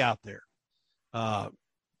anybody out there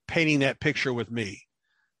painting that picture with me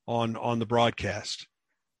on the broadcast.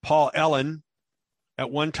 Paul Ellen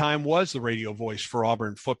at one time was the radio voice for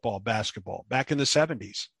Auburn football, basketball back in the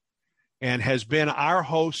 70s, and has been our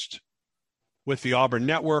host with the Auburn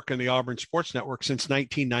Network and the Auburn Sports Network since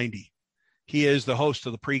 1990. He is the host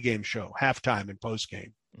of the pregame show, halftime and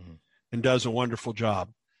postgame. Mm-hmm. And does a wonderful job.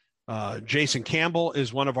 Jason Campbell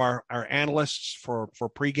is one of our analysts for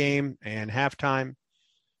pregame and halftime.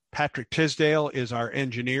 Patrick Tisdale is our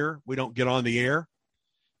engineer. We don't get on the air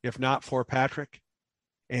if not for Patrick.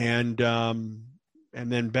 And then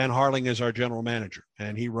Ben Harling is our general manager,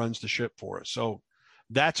 and he runs the ship for us. So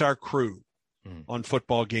that's our crew on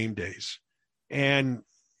football game days. And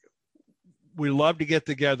we love to get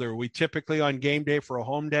together. We typically on game day for a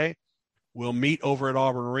home day, we'll meet over at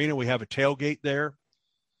Auburn Arena. We have a tailgate there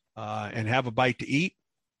and have a bite to eat.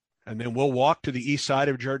 And then we'll walk to the east side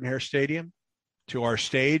of Jordan-Hare Stadium to our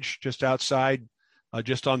stage just outside,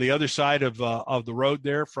 just on the other side of the road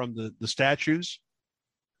there from the statues.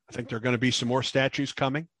 I think there are going to be some more statues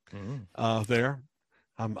coming there.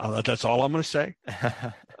 That's all I'm going to say.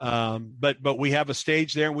 But we have a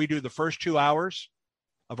stage there, and we do the first 2 hours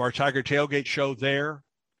of our Tiger Tailgate show there.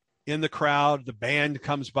 In the crowd, the band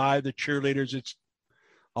comes by, the cheerleaders. It's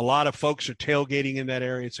a lot of folks are tailgating in that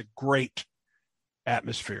area. It's a great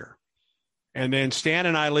atmosphere. And then Stan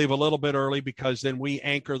and I leave a little bit early because then we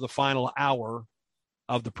anchor the final hour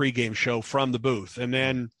of the pregame show from the booth. And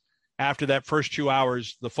then after that first 2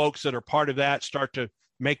 hours, the folks that are part of that start to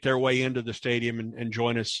make their way into the stadium and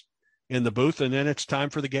join us in the booth. And then it's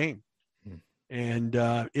time for the game. And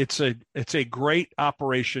it's a great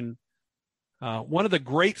operation. One of the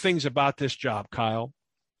great things about this job, Kyle,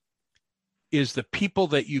 is the people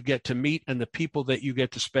that you get to meet and the people that you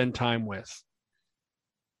get to spend time with.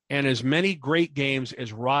 And as many great games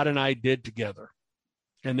as Rod and I did together,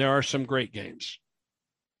 and there are some great games,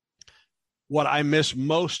 what I miss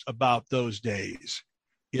most about those days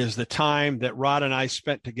is the time that Rod and I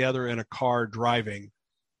spent together in a car driving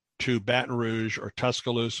to Baton Rouge or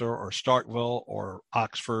Tuscaloosa or Starkville or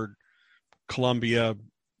Oxford, Columbia,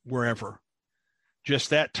 wherever. Just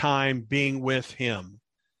that time being with him,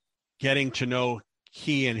 getting to know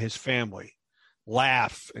he and his family,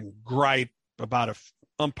 laugh and gripe about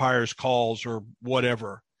umpire's calls or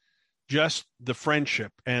whatever. Just the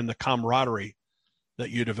friendship and the camaraderie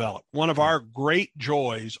that you develop. One of our great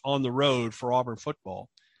joys on the road for Auburn football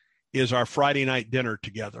is our Friday night dinner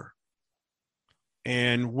together.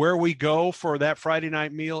 And where we go for that Friday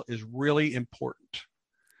night meal is really important.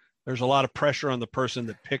 There's a lot of pressure on the person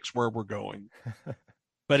that picks where we're going.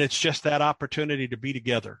 But it's just that opportunity to be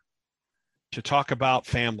together, to talk about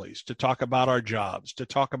families, to talk about our jobs, to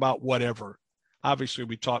talk about whatever. Obviously,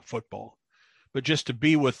 we talk football, but just to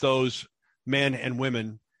be with those men and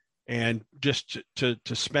women and just to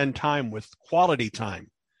spend time with quality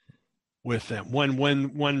time with them.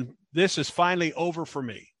 When this is finally over for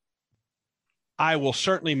me, I will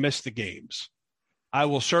certainly miss the games. I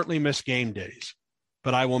will certainly miss game days,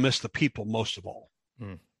 but I will miss the people most of all.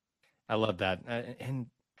 I love that. And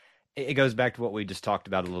it goes back to what we just talked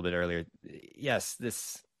about a little bit earlier. Yes,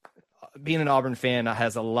 this being an Auburn fan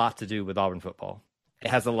has a lot to do with Auburn football. It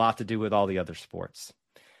has a lot to do with all the other sports,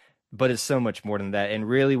 but it's so much more than that. And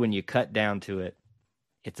really, when you cut down to it,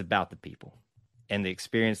 it's about the people and the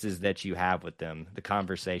experiences that you have with them, the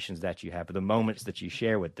conversations that you have, the moments that you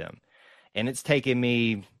share with them. And it's taken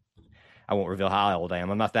me, I won't reveal how old I am.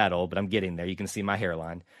 I'm not that old, but I'm getting there. You can see my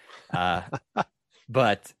hairline.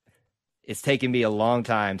 But it's taken me a long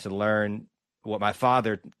time to learn what my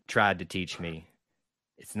father tried to teach me.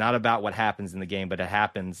 It's not about what happens in the game, but it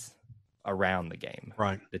happens around the game.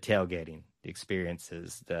 Right. The tailgating, the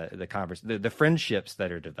experiences, the friendships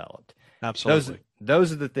that are developed. Absolutely.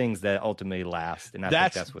 Those are the things that ultimately last. And I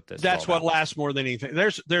think that's what this that's is all what about. lasts more than anything.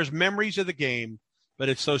 There's memories of the game, but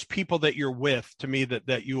it's those people that you're with, to me,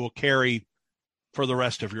 that you will carry for the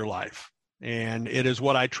rest of your life. And it is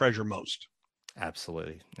what I treasure most.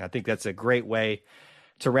 Absolutely. I think that's a great way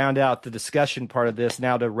to round out the discussion part of this.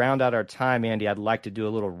 Now, to round out our time, Andy, I'd like to do a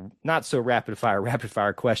little not so rapid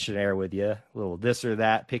fire questionnaire with you, a little this or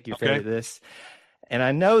that, pick your favorite this. And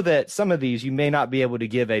I know that some of these you may not be able to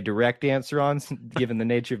give a direct answer on, given the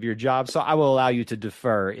nature of your job. So I will allow you to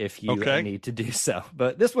defer if you need to do so.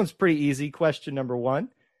 But this one's pretty easy. Question number 1,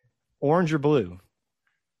 orange or blue?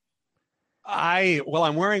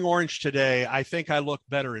 I'm wearing orange today. I think I look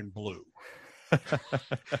better in blue.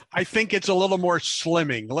 I think it's a little more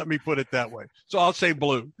slimming. Let me put it that way. So I'll say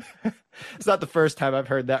blue. It's not the first time I've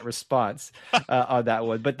heard that response on that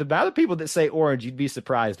one, but the amount of people that say orange, you'd be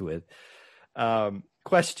surprised with.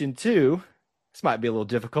 Question 2, this might be a little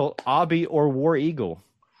difficult. Aubie or War Eagle?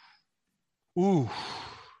 Ooh.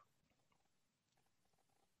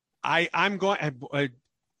 I'm going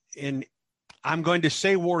to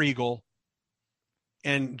say War Eagle.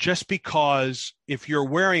 And just because if you're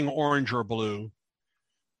wearing orange or blue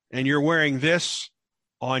and you're wearing this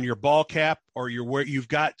on your ball cap, or you've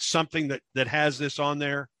got something that has this on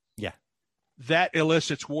there, that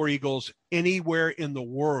elicits War Eagles anywhere in the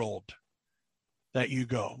world that you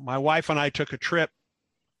go. My wife and I took a trip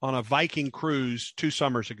on a Viking cruise 2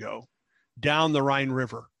 summers ago down the Rhine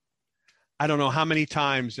River. I don't know how many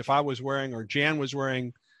times, if I was wearing, or Jan was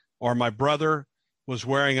wearing, or my brother was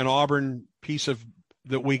wearing an Auburn piece of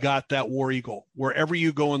that we got, that War Eagle. Wherever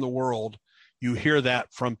you go in the world, you hear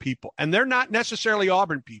that from people. And they're not necessarily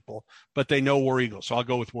Auburn people, but they know War Eagle. So I'll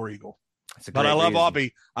go with War Eagle. But I love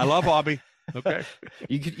Aubie. I love Aubie. Okay.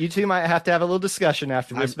 You two might have to have a little discussion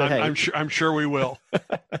after this. I'm sure we will.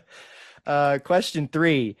 Question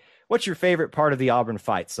 3. What's your favorite part of the Auburn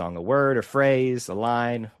Fight song? A word, a phrase, a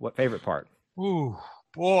line? What favorite part? Ooh,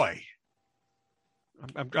 boy.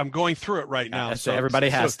 I'm going through it right now. So everybody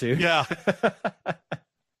has to. Yeah.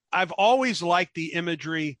 I've always liked the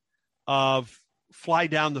imagery of Fly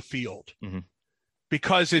Down the Field,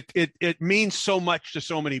 because it means so much to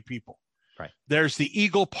so many people. Right. There's the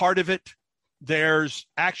Eagle part of it. There's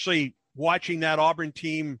actually watching that Auburn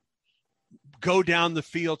team go down the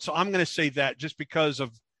field. So I'm going to say that, just because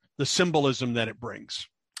of the symbolism that it brings.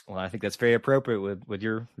 Well, I think that's very appropriate with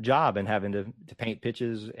your job and having to paint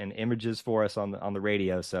pictures and images for us on the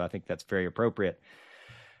radio. So I think that's very appropriate.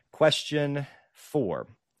 Question 4.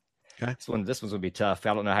 Okay. This one's going to be tough.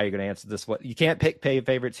 I don't know how you're going to answer this. You can't pick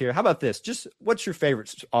favorites here. How about this? Just what's your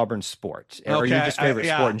favorite Auburn sport? Or your just favorite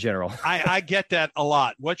sport in general? I get that a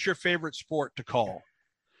lot. What's your favorite sport to call?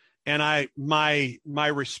 And my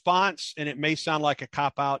response, and it may sound like a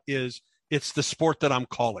cop-out, is it's the sport that I'm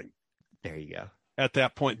calling. There you go. At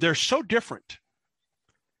that point, they're so different.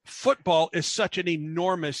 Football is such an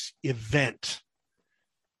enormous event.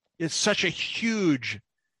 It's such a huge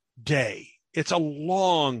day. It's a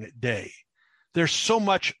long day. There's so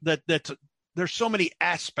much there's so many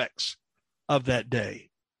aspects of that day.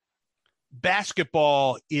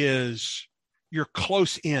 Basketball is, you're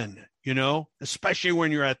close in, especially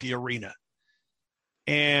when you're at the arena.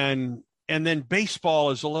 And then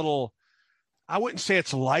baseball is a little, I wouldn't say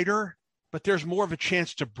it's lighter, but there's more of a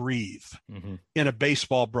chance to breathe in a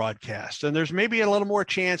baseball broadcast. And there's maybe a little more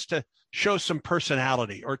chance to show some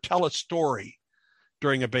personality or tell a story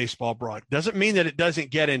during a baseball broadcast. Doesn't mean that it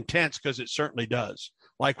doesn't get intense, because it certainly does,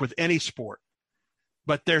 like with any sport.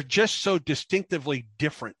 But they're just so distinctively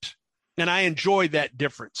different. And I enjoy that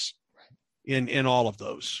difference in all of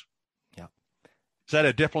those. Yeah. Is that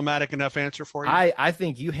a diplomatic enough answer for you? I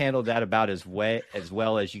think you handled that about as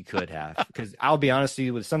well as you could have. Because I'll be honest with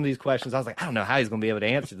you, with some of these questions, I was like, I don't know how he's going to be able to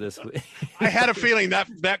answer this. I had a feeling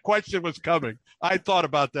that question was coming. I thought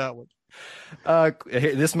about that one.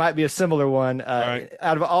 This might be a similar one. Right.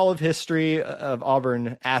 Out of all of history of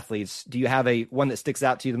Auburn athletes, do you have one that sticks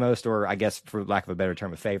out to you the most, or I guess for lack of a better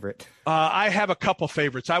term, a favorite? I have a couple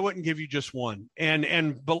favorites. I wouldn't give you just one. And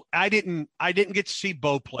I didn't get to see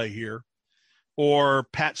Bo play here, or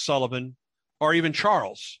Pat Sullivan, or even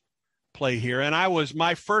Charles play here. And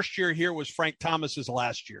my first year here was Frank Thomas's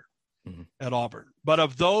last year at Auburn. But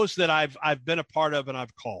of those that I've been a part of and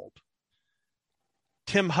I've called,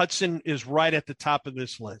 Tim Hudson is right at the top of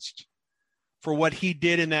this list for what he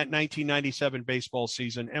did in that 1997 baseball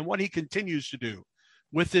season and what he continues to do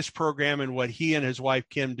with this program and what he and his wife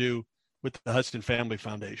Kim do with the Hudson Family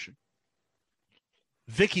Foundation.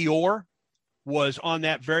 Vicki Orr was on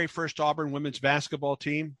that very first Auburn women's basketball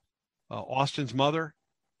team, Austin's mother.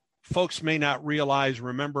 Folks may not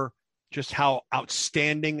remember just how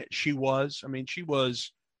outstanding she was. I mean, she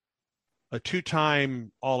was a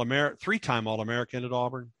three-time All-American at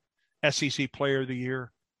Auburn, SEC Player of the Year.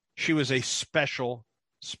 She was a special,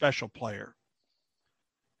 special player.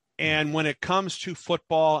 And when it comes to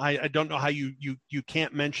football, I don't know how you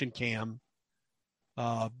can't mention Cam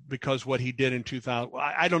because what he did in 2000.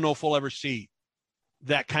 I don't know if we'll ever see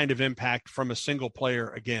that kind of impact from a single player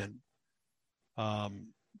again.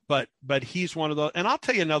 But he's one of those. And I'll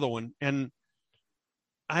tell you another one. And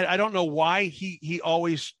I don't know why he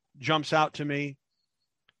always jumps out to me,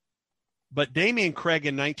 but Damian Craig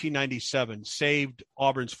in 1997 saved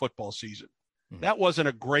Auburn's football season. That wasn't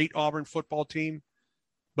a great Auburn football team,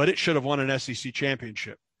 but it should have won an SEC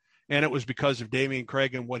championship. And it was because of Damian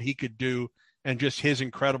Craig and what he could do and just his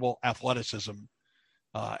incredible athleticism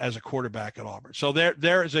as a quarterback at Auburn. So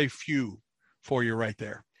there is a few for you right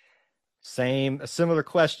there. A similar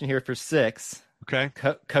question here for 6. Okay.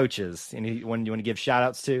 Coaches. Anyone you want to give shout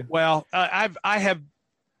outs to? Well, I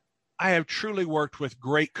have truly worked with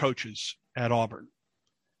great coaches at Auburn.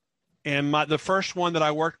 And the first one that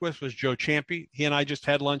I worked with was Joe Ciampi. He and I just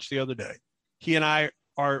had lunch the other day. He and I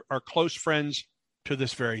are close friends to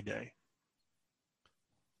this very day.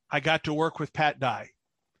 I got to work with Pat Dye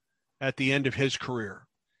at the end of his career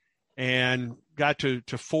and got to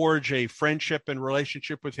forge a friendship and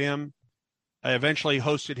relationship with him. I eventually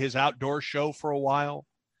hosted his outdoor show for a while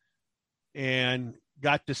and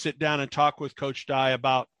got to sit down and talk with Coach Dye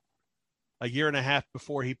about a year and a half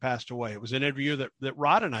before he passed away. It was an interview that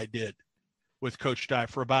Rod and I did with Coach Dye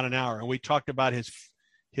for about an hour. And we talked about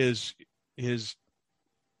his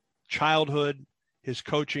childhood, his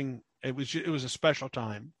coaching. It was a special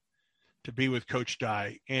time to be with Coach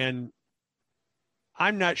Dye. And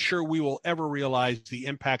I'm not sure we will ever realize the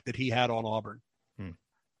impact that he had on Auburn.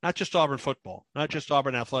 Not just Auburn football, not just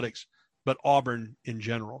Auburn athletics, but Auburn in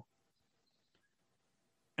general.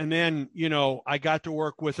 And then, I got to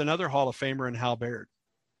work with another Hall of Famer in Hal Baird,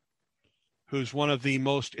 who's one of the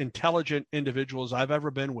most intelligent individuals I've ever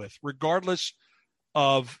been with, regardless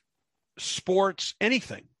of sports,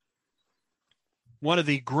 anything. One of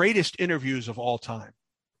the greatest interviews of all time.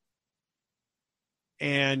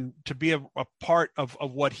 And to be a part of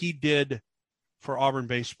what he did for Auburn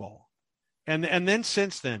baseball. And then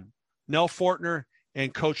since then, Nell Fortner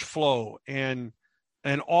and Coach Flo and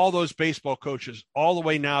all those baseball coaches, all the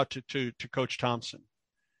way now to Coach Thompson.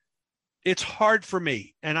 It's hard for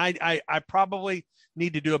me, and I probably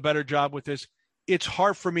need to do a better job with this. It's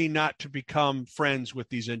hard for me not to become friends with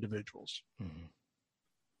these individuals.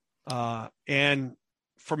 And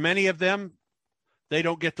for many of them, they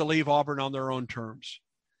don't get to leave Auburn on their own terms.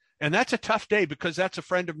 And that's a tough day because that's a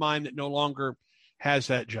friend of mine that no longer has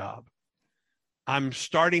that job. I'm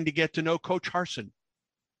starting to get to know Coach Harsin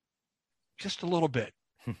just a little bit.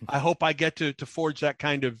 I hope I get to forge that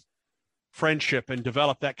kind of friendship and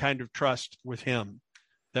develop that kind of trust with him,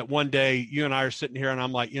 that one day you and I are sitting here and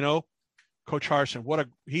I'm like, Coach Harsin,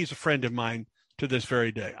 he's a friend of mine to this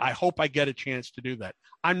very day. I hope I get a chance to do that.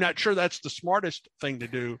 I'm not sure that's the smartest thing to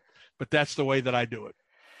do, but that's the way that I do it.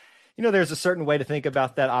 There's a certain way to think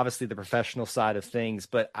about that, obviously the professional side of things,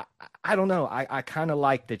 but I don't know. I kind of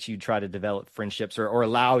like that you try to develop friendships or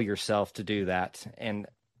allow yourself to do that. And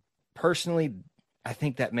personally, I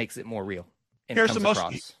think that makes it more real.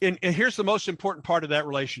 Here's the most important part of that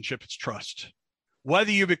relationship. It's trust.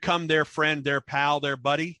 Whether you become their friend, their pal, their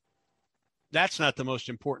buddy, that's not the most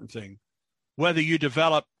important thing. Whether you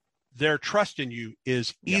develop their trust in you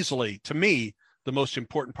is easily, to me, the most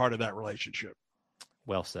important part of that relationship.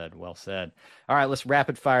 Well said. Well said. All right, let's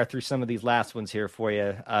rapid fire through some of these last ones here for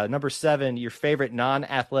you. Number 7, your favorite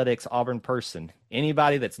non-athletics Auburn person.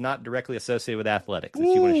 Anybody that's not directly associated with athletics that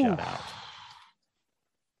you want to shout out.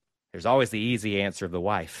 There's always the easy answer of the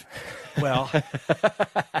wife. Well,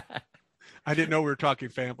 I didn't know we were talking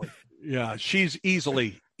family. Yeah, she's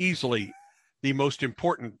easily the most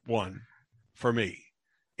important one for me.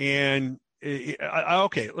 And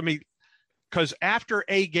because after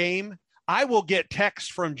a game, I will get texts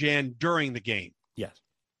from Jan during the game. Yes.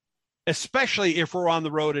 Especially if we're on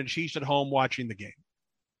the road and she's at home watching the game.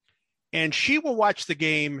 And she will watch the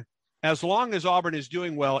game as long as Auburn is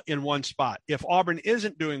doing well in one spot. If Auburn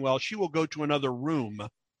isn't doing well, she will go to another room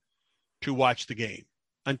to watch the game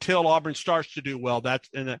until Auburn starts to do well.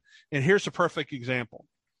 And here's a perfect example.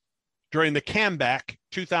 During the comeback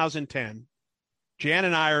 2010, Jan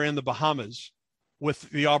and I are in the Bahamas with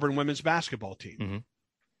the Auburn women's basketball team. Mm-hmm.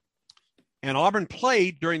 And Auburn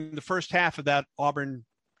played during the first half of that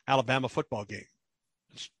Auburn-Alabama football game.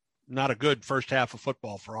 It's not a good first half of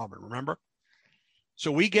football for Auburn, remember?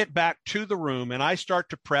 So we get back to the room, and I start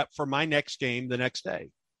to prep for my next game the next day.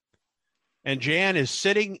 And Jan is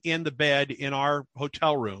sitting in the bed in our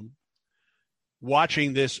hotel room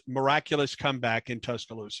watching this miraculous comeback in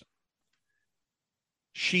Tuscaloosa.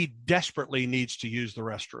 She desperately needs to use the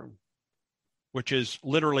restroom, which is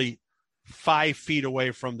literally 5 feet away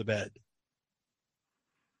from the bed,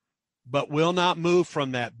 but will not move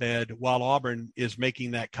from that bed while Auburn is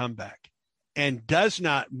making that comeback, and does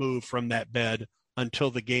not move from that bed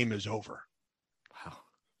until the game is over. Wow.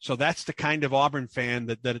 So that's the kind of Auburn fan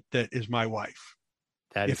that is my wife.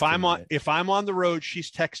 If I'm on the road,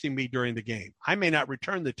 she's texting me during the game. I may not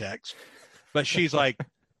return the text, but she's like,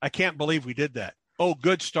 I can't believe we did that. Oh,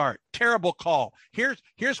 good start. Terrible call.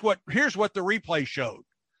 Here's what the replay showed,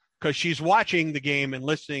 because she's watching the game and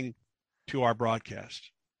listening to our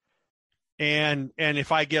broadcast. And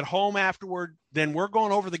if I get home afterward, then we're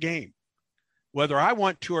going over the game. Whether I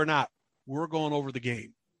want to or not, we're going over the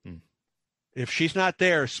game. If she's not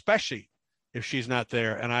there, especially if she's not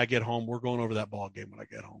there and I get home, we're going over that ball game when I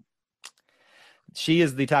get home. She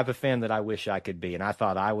is the type of fan that I wish I could be. And I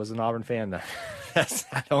thought I was an Auburn fan.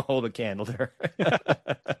 I don't hold a candle to her.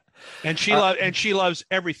 And she loves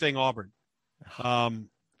everything Auburn.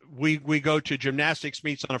 We go to gymnastics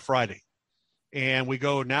meets on a Friday, and we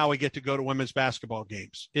get to go to women's basketball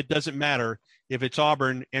games. It doesn't matter if it's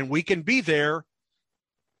Auburn, and we can be there.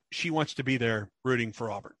 She wants to be there rooting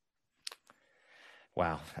for Auburn.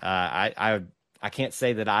 Wow. I can't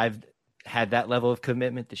say that I've had that level of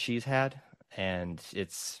commitment that she's had, and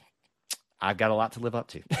I've got a lot to live up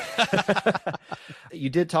to. You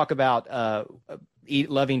did talk about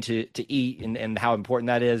loving to eat and how important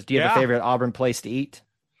that is. Do you have a favorite Auburn place to eat?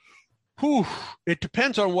 It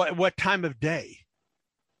depends on what time of day.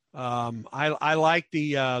 I like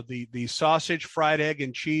the sausage, fried egg,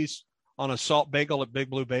 and cheese on a salt bagel at Big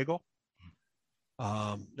Blue Bagel.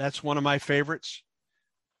 That's one of my favorites.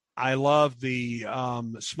 I love the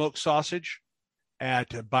smoked sausage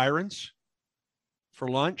at Byron's for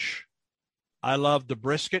lunch. I love the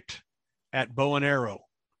brisket at Bow and Arrow.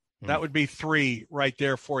 That would be 3 right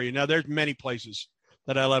there for you. Now, there's many places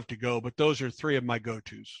that I love to go, but those are 3 of my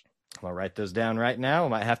go-tos. I'll write those down right now. I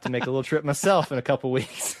might have to make a little trip myself in a couple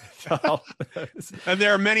weeks. And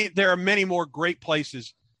there are many more great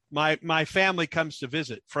places. My family comes to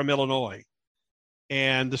visit from Illinois,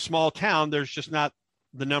 and the small town, there's just not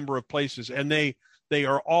the number of places. And they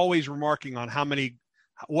are always remarking on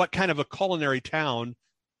what kind of a culinary town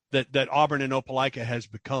that Auburn and Opelika has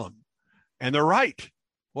become. And they're right.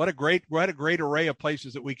 What a great array of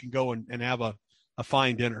places that we can go and have a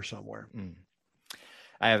fine dinner somewhere.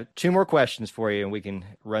 I have 2 more questions for you, and we can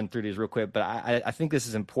run through these real quick, but I think this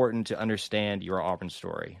is important to understand your Auburn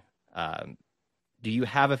story. Do you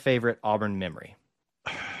have a favorite Auburn memory?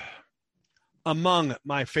 Among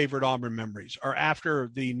my favorite Auburn memories are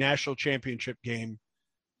after the national championship game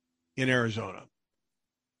in Arizona.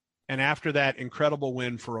 And after that incredible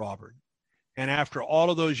win for Auburn. And after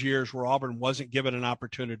all of those years where Auburn wasn't given an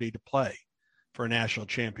opportunity to play for a national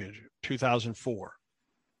championship, 2004,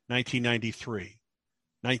 1993,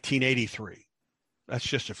 1983. That's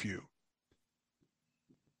just a few.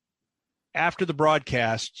 After the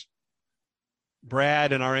broadcast,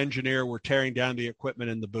 Brad and our engineer were tearing down the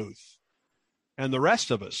equipment in the booth. And the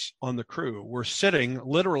rest of us on the crew were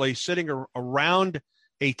literally sitting around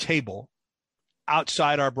a table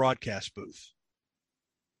outside our broadcast booth.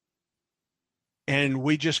 And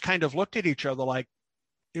we just kind of looked at each other like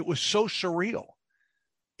it was so surreal.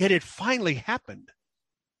 It had finally happened.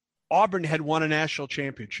 Auburn had won a national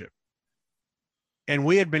championship. And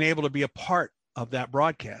we had been able to be a part of that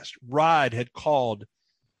broadcast. Rod had called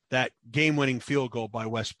that game-winning field goal by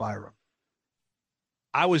Wes Byram.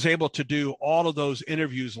 I was able to do all of those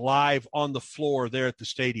interviews live on the floor there at the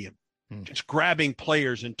stadium, just grabbing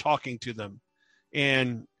players and talking to them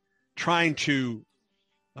and trying to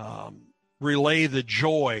relay the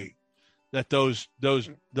joy that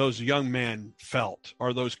those young men felt,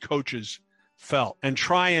 or those coaches felt, and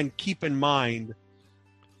try and keep in mind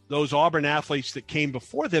those Auburn athletes that came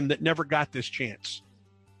before them that never got this chance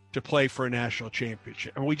to play for a national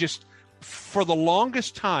championship. And we just, for the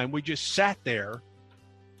longest time, we just sat there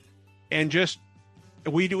and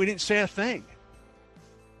we didn't say a thing.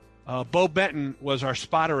 Bo Benton was our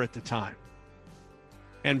spotter at the time.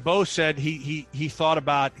 And Bo said he thought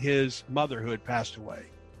about his mother who had passed away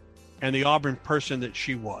and the Auburn person that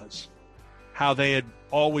she was, how they had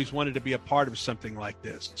always wanted to be a part of something like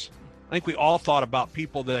this. I think we all thought about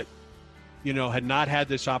people that, had not had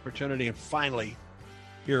this opportunity, and finally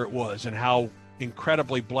here it was, and how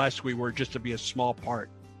incredibly blessed we were just to be a small part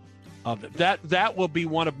of it. That will be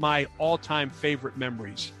one of my all-time favorite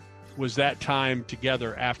memories, was that time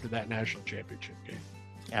together after that national championship game.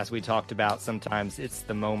 As we talked about, sometimes it's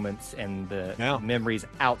the moments and the memories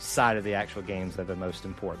outside of the actual games that are the most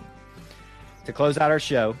important. To close out our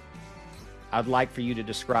show, I'd like for you to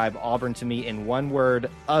describe Auburn to me in one word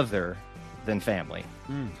other than family.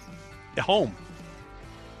 Home.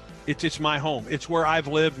 It's my home. It's where I've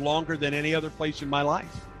lived longer than any other place in my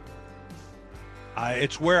life.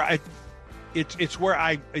 It's what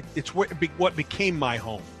became my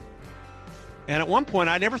home. And at one point,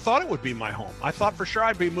 I never thought it would be my home. I thought for sure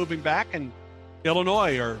I'd be moving back, and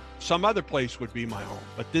Illinois or some other place would be my home.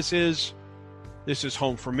 But this is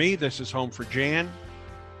home for me. This is home for Jan.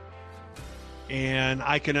 And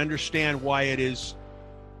I can understand why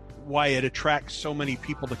it attracts so many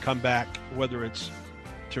people to come back, whether it's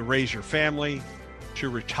to raise your family, to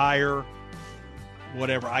retire,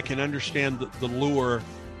 whatever. I can understand the lure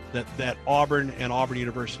that Auburn and Auburn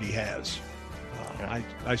University has.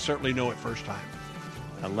 I certainly know it firsthand.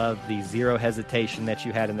 I love the zero hesitation that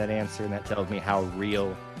you had in that answer, and that tells me how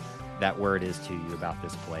real that word is to you about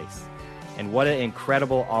this place. And what an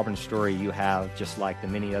incredible Auburn story you have, just like the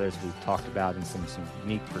many others we've talked about, and some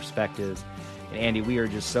unique perspectives. And Andy, we are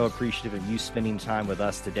just so appreciative of you spending time with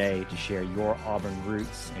us today to share your Auburn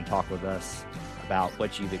roots and talk with us about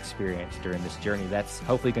what you've experienced during this journey that's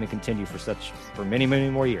hopefully going to continue for many, many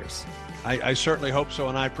more years. I certainly hope so,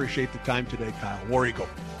 and I appreciate the time today, Kyle. War Eagle.